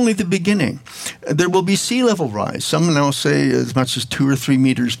 And that's only the beginning. There will be sea level rise. Some now say as much as 2 or 3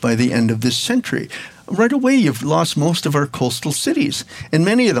 meters by the end of this century. Right away, you've lost most of our coastal cities. And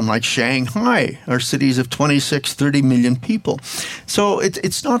many of them, like Shanghai, are cities of 26, 30 million people. So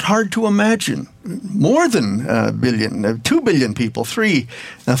it's not hard to imagine more than 2 billion people,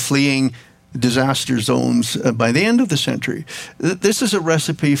 fleeing disaster zones by the end of the century. This is a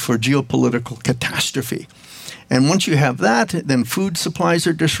recipe for geopolitical catastrophe. And once you have that, then food supplies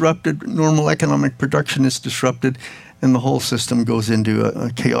are disrupted, normal economic production is disrupted, and the whole system goes into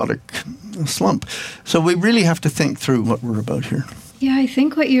a chaotic slump. So we really have to think through what we're about here. Yeah, I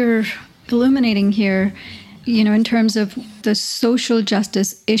think what you're illuminating here, in terms of the social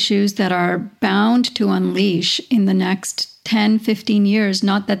justice issues that are bound to unleash in the next 10, 15 years,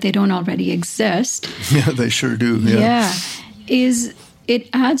 not that they don't already exist. Yeah, they sure do. Yeah, it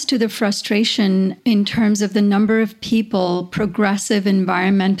adds to the frustration in terms of the number of people, progressive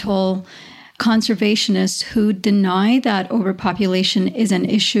environmental conservationists, who deny that overpopulation is an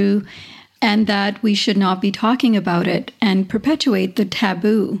issue and that we should not be talking about it and perpetuate the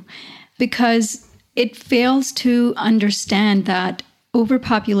taboo, because it fails to understand that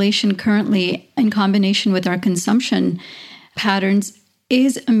overpopulation currently, in combination with our consumption, patterns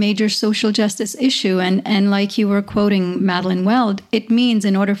is a major social justice issue. And like you were quoting Madeleine Weld, it means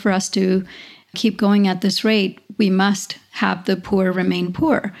in order for us to keep going at this rate, we must have the poor remain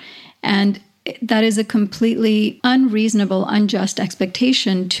poor. And that is a completely unreasonable, unjust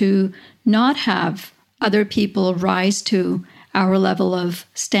expectation to not have other people rise to our level of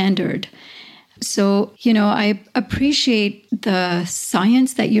standard. So, I appreciate the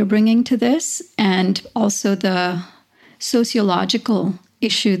science that you're bringing to this and also the sociological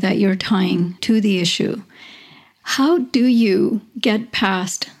issue that you're tying to the issue. How do you get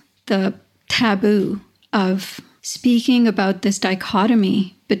past the taboo of speaking about this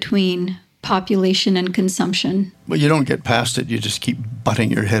dichotomy between population and consumption? Well, you don't get past it. You just keep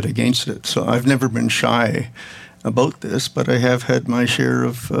butting your head against it. So I've never been shy about this, but I have had my share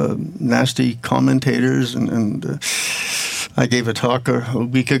of nasty commentators, and I gave a talk a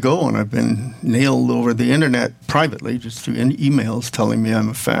week ago, and I've been nailed over the internet privately, just through emails telling me I'm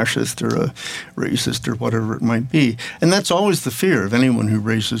a fascist or a racist or whatever it might be. And that's always the fear of anyone who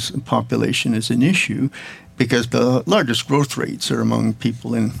raises population as an issue, because the largest growth rates are among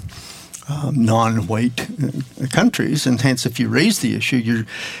people in non-white countries, and hence if you raise the issue, you're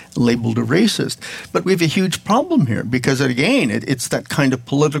labeled a racist. But we have a huge problem here because, again, it's that kind of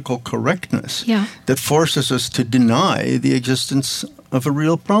political correctness that forces us to deny the existence of a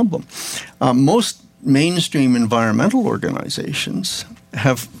real problem. Most mainstream environmental organizations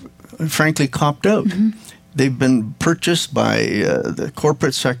have, frankly, copped out. Mm-hmm. They've been purchased by the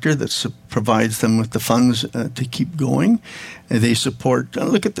corporate sector that provides them with the funds to keep going. They support,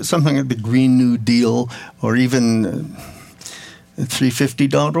 look at something like the Green New Deal or even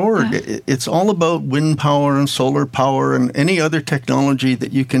 350.org. Yeah. It's all about wind power and solar power and any other technology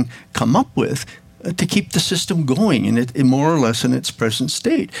that you can come up with to keep the system going in more or less in its present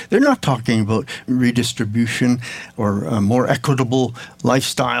state. They're not talking about redistribution or more equitable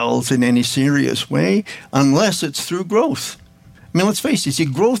lifestyles in any serious way, unless it's through growth. I mean, let's face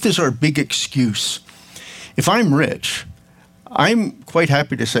it, growth is our big excuse. If I'm rich, I'm quite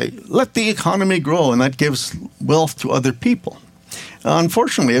happy to say, let the economy grow, and that gives wealth to other people.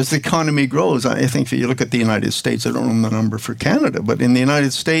 Unfortunately, as the economy grows, I think if you look at the United States, I don't know the number for Canada, but in the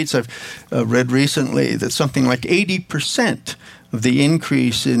United States, I've read recently that something like 80% of the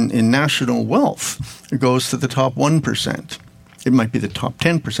increase in national wealth goes to the top 1%. It might be the top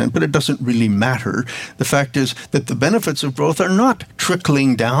 10%, but it doesn't really matter. The fact is that the benefits of growth are not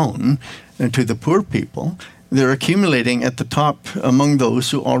trickling down to the poor people. They're accumulating at the top among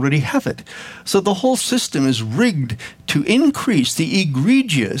those who already have it. So the whole system is rigged to increase the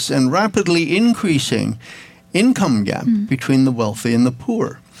egregious and rapidly increasing income gap between the wealthy and the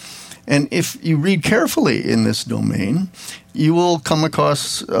poor. And if you read carefully in this domain, you will come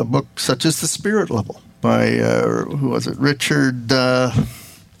across a book such as The Spirit Level by, Richard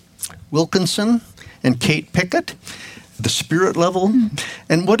Wilkinson and Kate Pickett. The Spirit Level,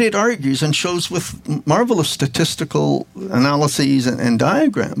 and what it argues and shows with marvelous statistical analyses and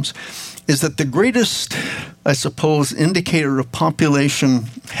diagrams is that the greatest, I suppose, indicator of population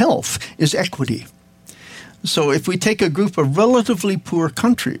health is equity. So if we take a group of relatively poor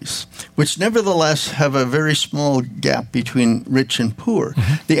countries, which nevertheless have a very small gap between rich and poor,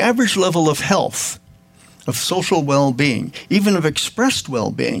 the average level of health, of social well-being, even of expressed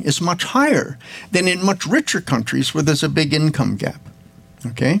well-being, is much higher than in much richer countries where there's a big income gap.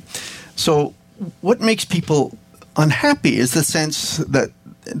 Okay? So what makes people unhappy is the sense that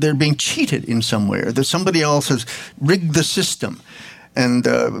they're being cheated in some way, or that somebody else has rigged the system and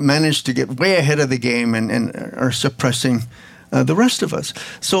managed to get way ahead of the game and are suppressing the rest of us.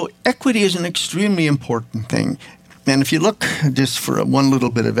 So equity is an extremely important thing. And if you look just for one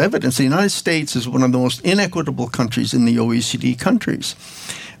little bit of evidence, the United States is one of the most inequitable countries in the OECD countries.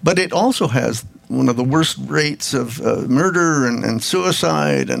 But it also has one of the worst rates of murder and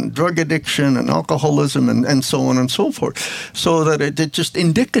suicide and drug addiction and alcoholism and so on and so forth. So that it's just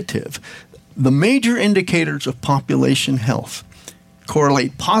indicative. The major indicators of population health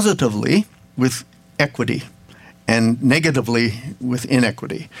correlate positively with equity and negatively with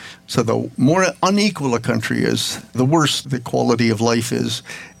inequity. So the more unequal a country is, the worse the quality of life is,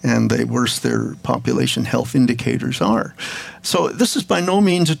 and the worse their population health indicators are. So this is by no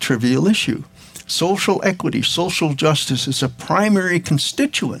means a trivial issue. Social equity, social justice is a primary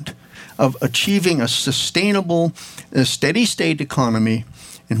constituent of achieving a sustainable, steady-state economy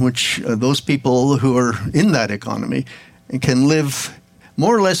in which those people who are in that economy can live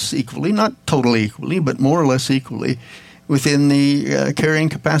more or less equally, not totally equally, but more or less equally within the carrying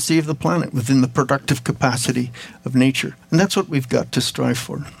capacity of the planet, within the productive capacity of nature. And that's what we've got to strive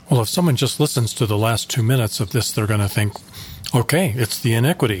for. Well, if someone just listens to the last 2 minutes of this, they're going to think, okay, it's the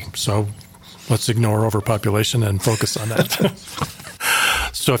inequity. So let's ignore overpopulation and focus on that.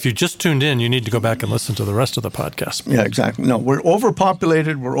 So if you just tuned in, you need to go back and listen to the rest of the podcast. Yeah, exactly. No, we're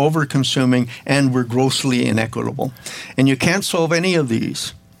overpopulated, we're over-consuming, and we're grossly inequitable. And you can't solve any of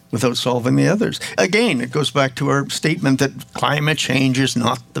these without solving the others. Again, it goes back to our statement that climate change is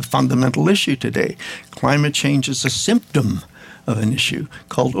not the fundamental issue today. Climate change is a symptom of an issue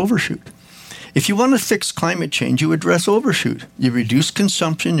called overshoot. If you want to fix climate change, you address overshoot. You reduce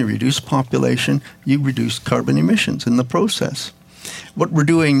consumption, you reduce population, you reduce carbon emissions in the process. What we're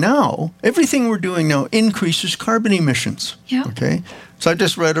doing now, everything we're doing now increases carbon emissions. Yeah. Okay? So I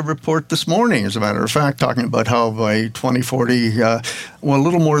just read a report this morning, as a matter of fact, talking about how by 2040, a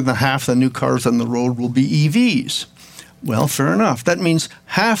little more than half the new cars on the road will be EVs. Well, fair enough. That means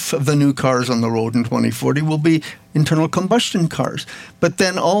half of the new cars on the road in 2040 will be internal combustion cars. But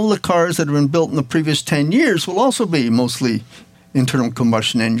then all the cars that have been built in the previous 10 years will also be mostly internal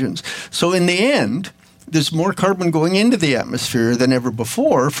combustion engines. So in the end, there's more carbon going into the atmosphere than ever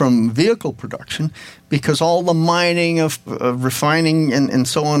before from vehicle production because all the mining of refining and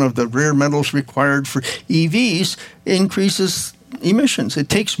so on of the rare metals required for EVs increases emissions. It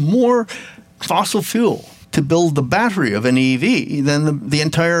takes more fossil fuel to build the battery of an EV than the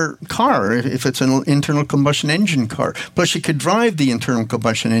entire car if it's an internal combustion engine car. Plus, you could drive the internal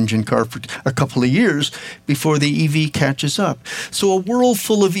combustion engine car for a couple of years before the EV catches up. So a world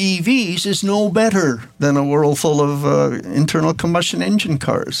full of EVs is no better than a world full of internal combustion engine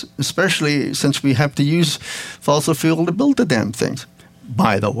cars, especially since we have to use fossil fuel to build the damn things.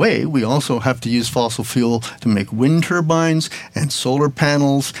 By the way, we also have to use fossil fuel to make wind turbines and solar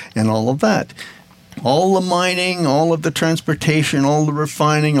panels and all of that. All the mining, all of the transportation, all the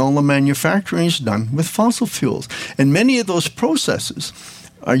refining, all the manufacturing is done with fossil fuels. And many of those processes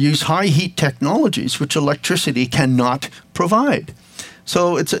use high heat technologies, which electricity cannot provide.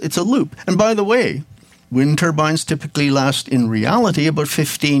 So it's a loop. And by the way, wind turbines typically last in reality about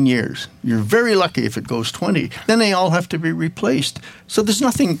 15 years. You're very lucky if it goes 20. Then they all have to be replaced. So there's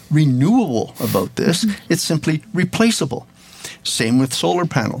nothing renewable about this. It's simply replaceable. Same with solar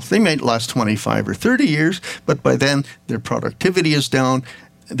panels. They might last 25 or 30 years, but by then their productivity is down.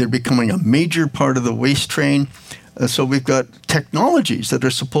 They're becoming a major part of the waste train. So we've got technologies that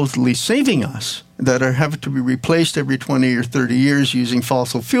are supposedly saving us that have to be replaced every 20 or 30 years using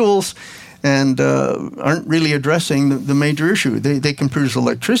fossil fuels and aren't really addressing the major issue. They can produce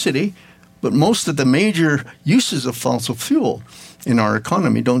electricity, but most of the major uses of fossil fuel in our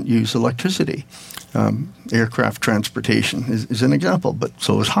economy don't use electricity. Aircraft transportation is an example, but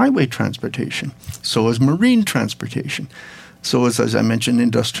so is highway transportation. So is marine transportation. So is, as I mentioned,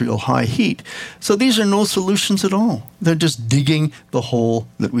 industrial high heat. So these are no solutions at all. They're just digging the hole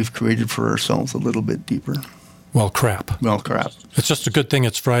that we've created for ourselves a little bit deeper. Well, crap. It's just a good thing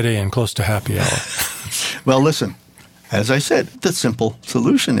it's Friday and close to happy hour. Well, listen, as I said, the simple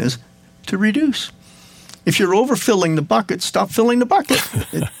solution is to reduce. If you're overfilling the bucket, stop filling the bucket.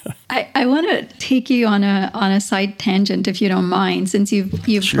 I want to take you on a side tangent, if you don't mind, since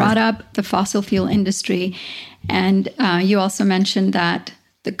you've Sure. brought up the fossil fuel industry, and you also mentioned that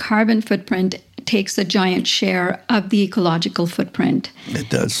the carbon footprint takes a giant share of the ecological footprint. It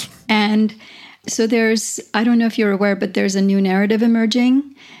does. And so I don't know if you're aware, but there's a new narrative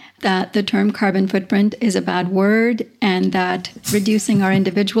emerging that the term carbon footprint is a bad word and that reducing our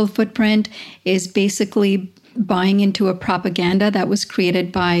individual footprint is basically buying into a propaganda that was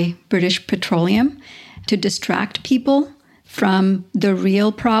created by British Petroleum to distract people from the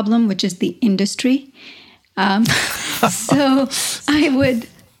real problem, which is the industry. So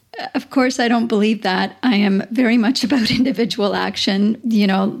of course, I don't believe that. I am very much about individual action. You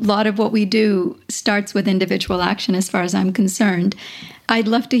know, a lot of what we do starts with individual action as far as I'm concerned. I'd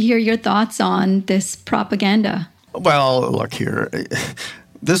love to hear your thoughts on this propaganda. Well, look here.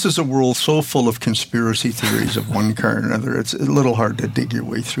 This is a world so full of conspiracy theories of one kind or another. It's a little hard to dig your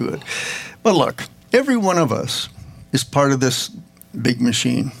way through it. But look, every one of us is part of this big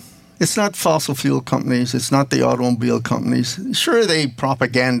machine. It's not fossil fuel companies. It's not the automobile companies. Sure, they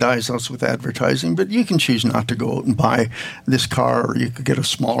propagandize us with advertising, but you can choose not to go out and buy this car, or you could get a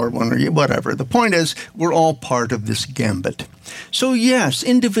smaller one, or whatever. The point is, we're all part of this gambit. So yes,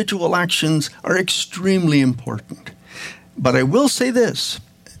 individual actions are extremely important. But I will say this,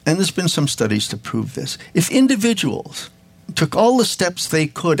 and there's been some studies to prove this. If individuals took all the steps they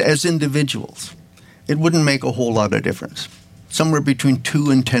could as individuals, it wouldn't make a whole lot of difference. somewhere between 2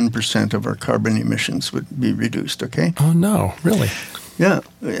 and 10% of our carbon emissions would be reduced, okay? Oh, no, really? Yeah.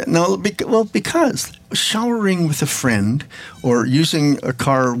 No, because showering with a friend or using a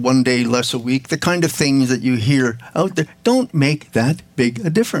car one day less a week, the kind of things that you hear out there, don't make that big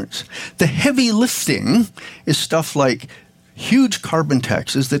a difference. The heavy lifting is stuff like huge carbon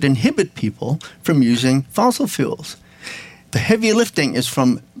taxes that inhibit people from using fossil fuels. The heavy lifting is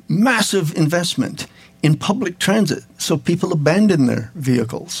from massive investment in public transit, so people abandon their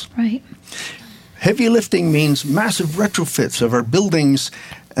vehicles. Right. Heavy lifting means massive retrofits of our buildings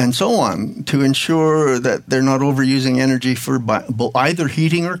and so on to ensure that they're not overusing energy for either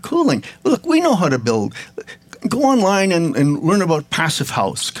heating or cooling. Look, we know how to build. Go online and learn about passive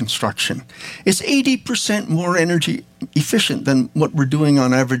house construction. It's 80% more energy efficient than what we're doing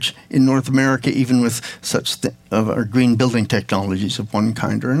on average in North America, even with such of our green building technologies of one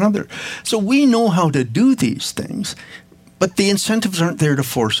kind or another. So we know how to do these things, but the incentives aren't there to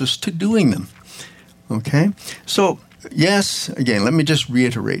force us to doing them. Okay? So, yes, again, let me just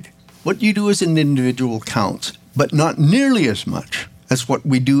reiterate. What you do as an individual counts, but not nearly as much as what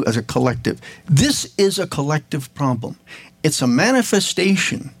we do as a collective. This is a collective problem. It's a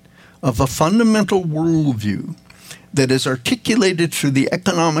manifestation of a fundamental worldview that is articulated through the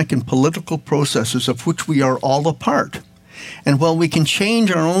economic and political processes of which we are all a part. And while we can change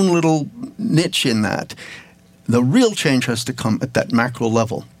our own little niche in that, the real change has to come at that macro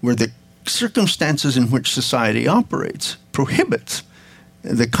level, where the circumstances in which society operates prohibits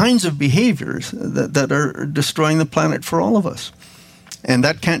the kinds of behaviors that are destroying the planet for all of us. And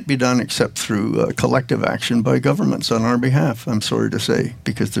that can't be done except through collective action by governments on our behalf, I'm sorry to say,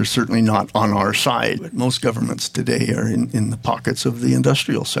 because they're certainly not on our side. But most governments today are in the pockets of the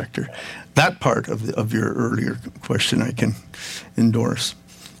industrial sector. That part of your earlier question I can endorse.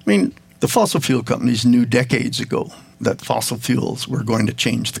 I mean, the fossil fuel companies knew decades ago that fossil fuels were going to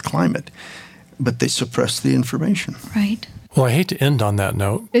change the climate, but they suppressed the information. Right. Well, I hate to end on that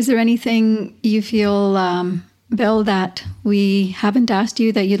note. Is there anything you feel, Bill, that we haven't asked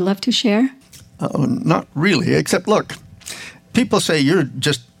you that you'd love to share? Not really, except, look, people say you're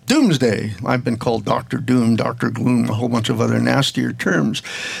just doomsday. I've been called Dr. Doom, Dr. Gloom, a whole bunch of other nastier terms.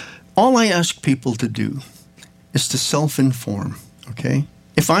 All I ask people to do is to self-inform, okay?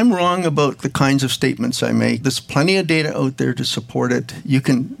 If I'm wrong about the kinds of statements I make, there's plenty of data out there to support it. You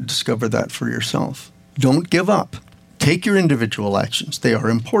can discover that for yourself. Don't give up. Take your individual actions. They are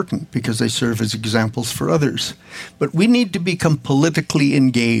important because they serve as examples for others. But we need to become politically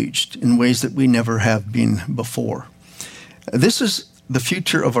engaged in ways that we never have been before. This is the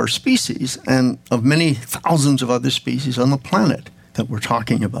future of our species and of many thousands of other species on the planet that we're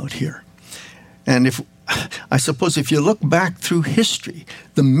talking about here. And I suppose if you look back through history,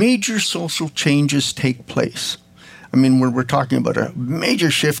 the major social changes take place. I mean, we're talking about a major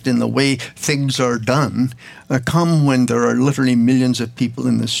shift in the way things are done, come when there are literally millions of people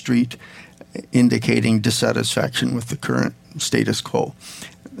in the street indicating dissatisfaction with the current status quo.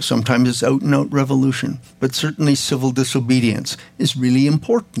 Sometimes it's out-and-out revolution, but certainly civil disobedience is really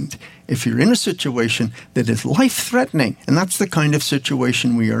important if you're in a situation that is life-threatening, and that's the kind of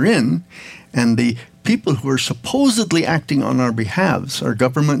situation we are in, and the people who are supposedly acting on our behalves, our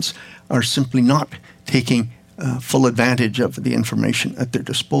governments, are simply not taking full advantage of the information at their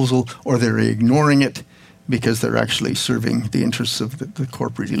disposal, or they're ignoring it because they're actually serving the interests of the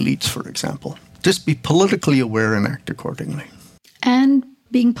corporate elites, for example. Just be politically aware and act accordingly. And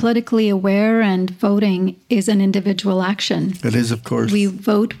being politically aware and voting is an individual action. It is, of course. We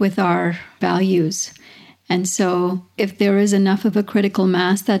vote with our values. And so if there is enough of a critical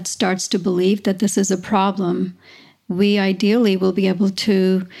mass that starts to believe that this is a problem, we ideally will be able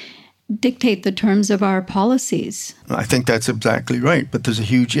to dictate the terms of our policies. I think that's exactly right, but there's a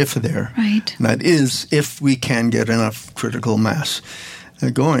huge if there. Right. And that is if we can get enough critical mass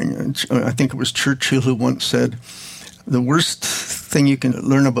going. I think it was Churchill who once said, the worst thing you can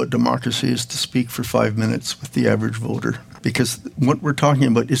learn about democracy is to speak for 5 minutes with the average voter, because what we're talking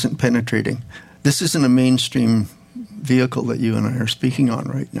about isn't penetrating. This isn't a mainstream vehicle that you and I are speaking on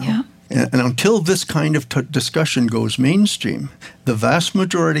right now. Yeah. And until this kind of discussion goes mainstream, the vast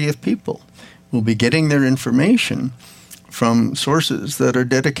majority of people will be getting their information from sources that are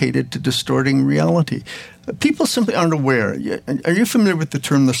dedicated to distorting reality. People simply aren't aware. Are you familiar with the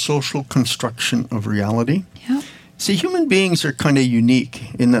term the social construction of reality? Yeah. See, human beings are kind of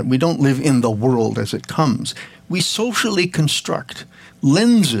unique in that we don't live in the world as it comes. We socially construct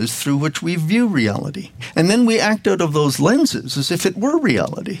lenses through which we view reality. And then we act out of those lenses as if it were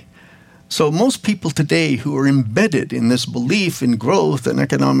reality. So most people today who are embedded in this belief in growth and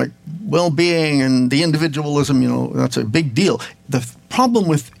economic well-being and the individualism, that's a big deal. The problem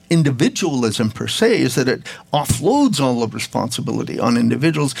with individualism per se is that it offloads all of responsibility on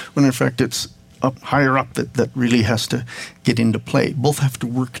individuals when in fact it's higher up that really has to get into play. Both have to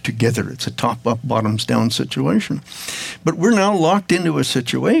work together. It's a top-up, bottoms-down situation. But we're now locked into a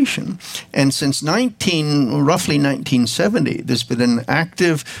situation, and since roughly 1970, there's been an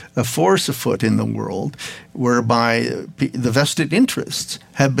active force afoot in the world whereby the vested interests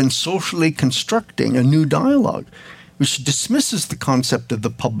have been socially constructing a new dialogue, which dismisses the concept of the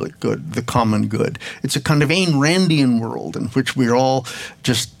public good, the common good. It's a kind of Ayn Randian world in which we're all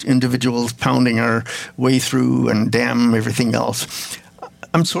just individuals pounding our way through and damn everything else.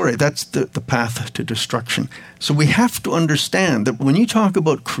 I'm sorry, that's the path to destruction. So we have to understand that when you talk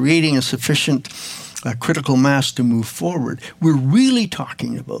about creating a sufficient critical mass to move forward, we're really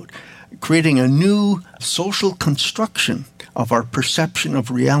talking about creating a new social construction of our perception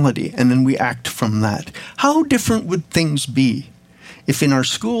of reality, and then we act from that. How different would things be if in our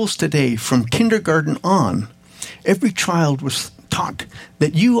schools today, from kindergarten on, every child was taught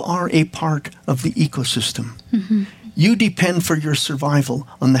that you are a part of the ecosystem. Mm-hmm. You depend for your survival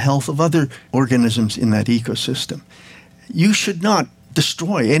on the health of other organisms in that ecosystem. You should not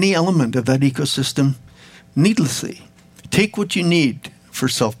destroy any element of that ecosystem needlessly. Take what you need for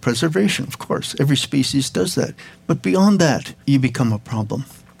self-preservation, of course. Every species does that. But beyond that, you become a problem.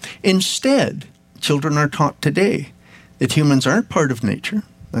 Instead, children are taught today that humans aren't part of nature.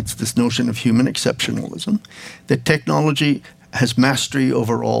 That's this notion of human exceptionalism. That technology has mastery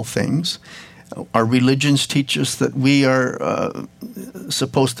over all things. Our religions teach us that we are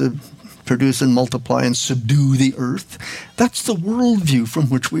supposed to produce and multiply and subdue the earth. That's the worldview from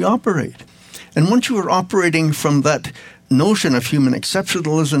which we operate. And once you are operating from that notion of human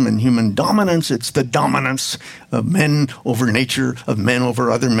exceptionalism and human dominance, it's the dominance of men over nature, of men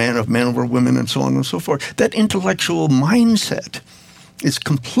over other men, of men over women, and so on and so forth. That intellectual mindset is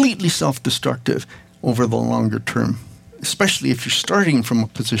completely self-destructive over the longer term, especially if you're starting from a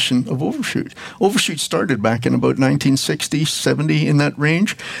position of overshoot. Overshoot started back in about 1960, 70, in that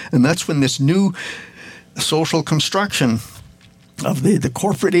range, and that's when this new social construction of the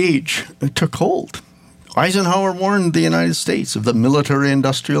corporate age took hold. Eisenhower warned the United States of the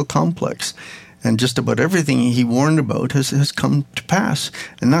military-industrial complex, and just about everything he warned about has come to pass,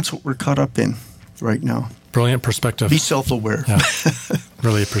 and that's what we're caught up in right now. Brilliant perspective. Be self-aware. Yeah.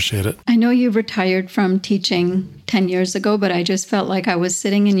 Really appreciate it. I know you retired from teaching 10 years ago, but I just felt like I was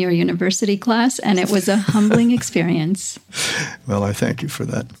sitting in your university class, and it was a humbling experience. Well, I thank you for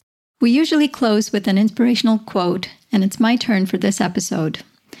that. We usually close with an inspirational quote, and it's my turn for this episode.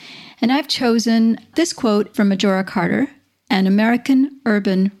 And I've chosen this quote from Majora Carter, an American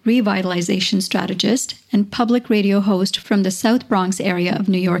urban revitalization strategist and public radio host from the South Bronx area of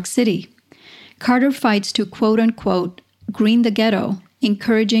New York City. Carter fights to quote-unquote green the ghetto,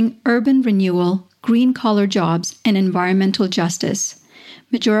 encouraging urban renewal, green-collar jobs, and environmental justice.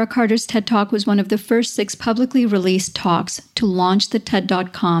 Majora Carter's TED Talk was one of the first 6 publicly released talks to launch the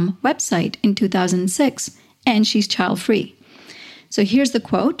TED.com website in 2006, and she's child-free. So here's the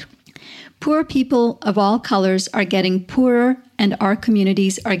quote. Poor people of all colors are getting poorer, and our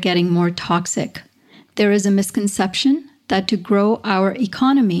communities are getting more toxic. There is a misconception that to grow our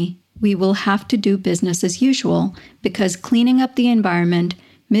economy, we will have to do business as usual because cleaning up the environment,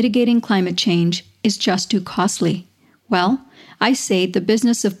 mitigating climate change is just too costly. Well, I say the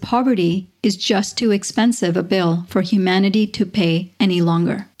business of poverty is just too expensive a bill for humanity to pay any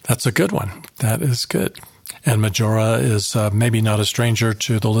longer. That's a good one. That is good. And Majora is maybe not a stranger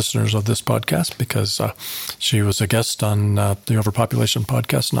to the listeners of this podcast because she was a guest on the Overpopulation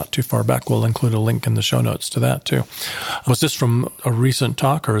podcast not too far back. We'll include a link in the show notes to that too. Was this from a recent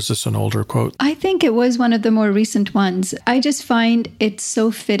talk or is this an older quote? I think it was one of the more recent ones. I just find it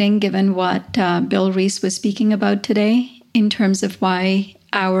so fitting given what Bill Rees was speaking about today in terms of why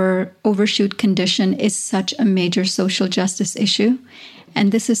our overshoot condition is such a major social justice issue.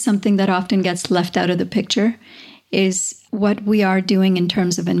 And this is something that often gets left out of the picture, is what we are doing in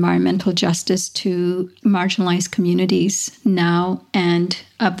terms of environmental justice to marginalized communities now and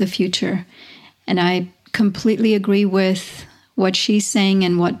of the future. And I completely agree with what she's saying,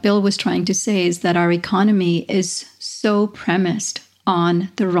 and what Bill was trying to say is that our economy is so premised on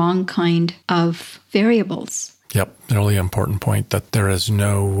the wrong kind of variables. Yep, really important point that there is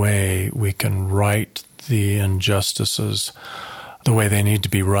no way we can right the injustices the way they need to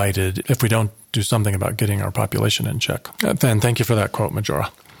be righted if we don't do something about getting our population in check. And thank you for that quote,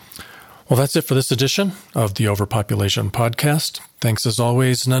 Majora. Well, that's it for this edition of the Overpopulation Podcast. Thanks as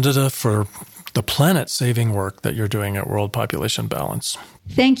always, Nandita, for the planet-saving work that you're doing at World Population Balance.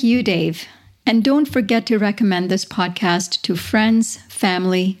 Thank you, Dave. And don't forget to recommend this podcast to friends,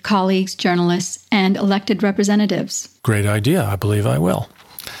 family, colleagues, journalists, and elected representatives. Great idea. I believe I will.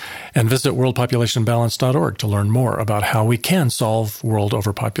 And visit worldpopulationbalance.org to learn more about how we can solve world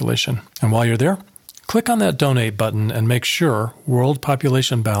overpopulation. And while you're there, click on that donate button and make sure World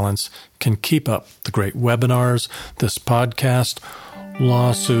Population Balance can keep up the great webinars, this podcast,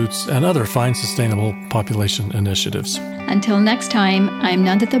 lawsuits, and other fine sustainable population initiatives. Until next time, I'm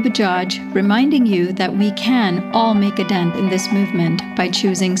Nandita Bajaj, reminding you that we can all make a dent in this movement by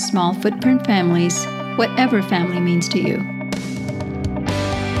choosing small footprint families, whatever family means to you.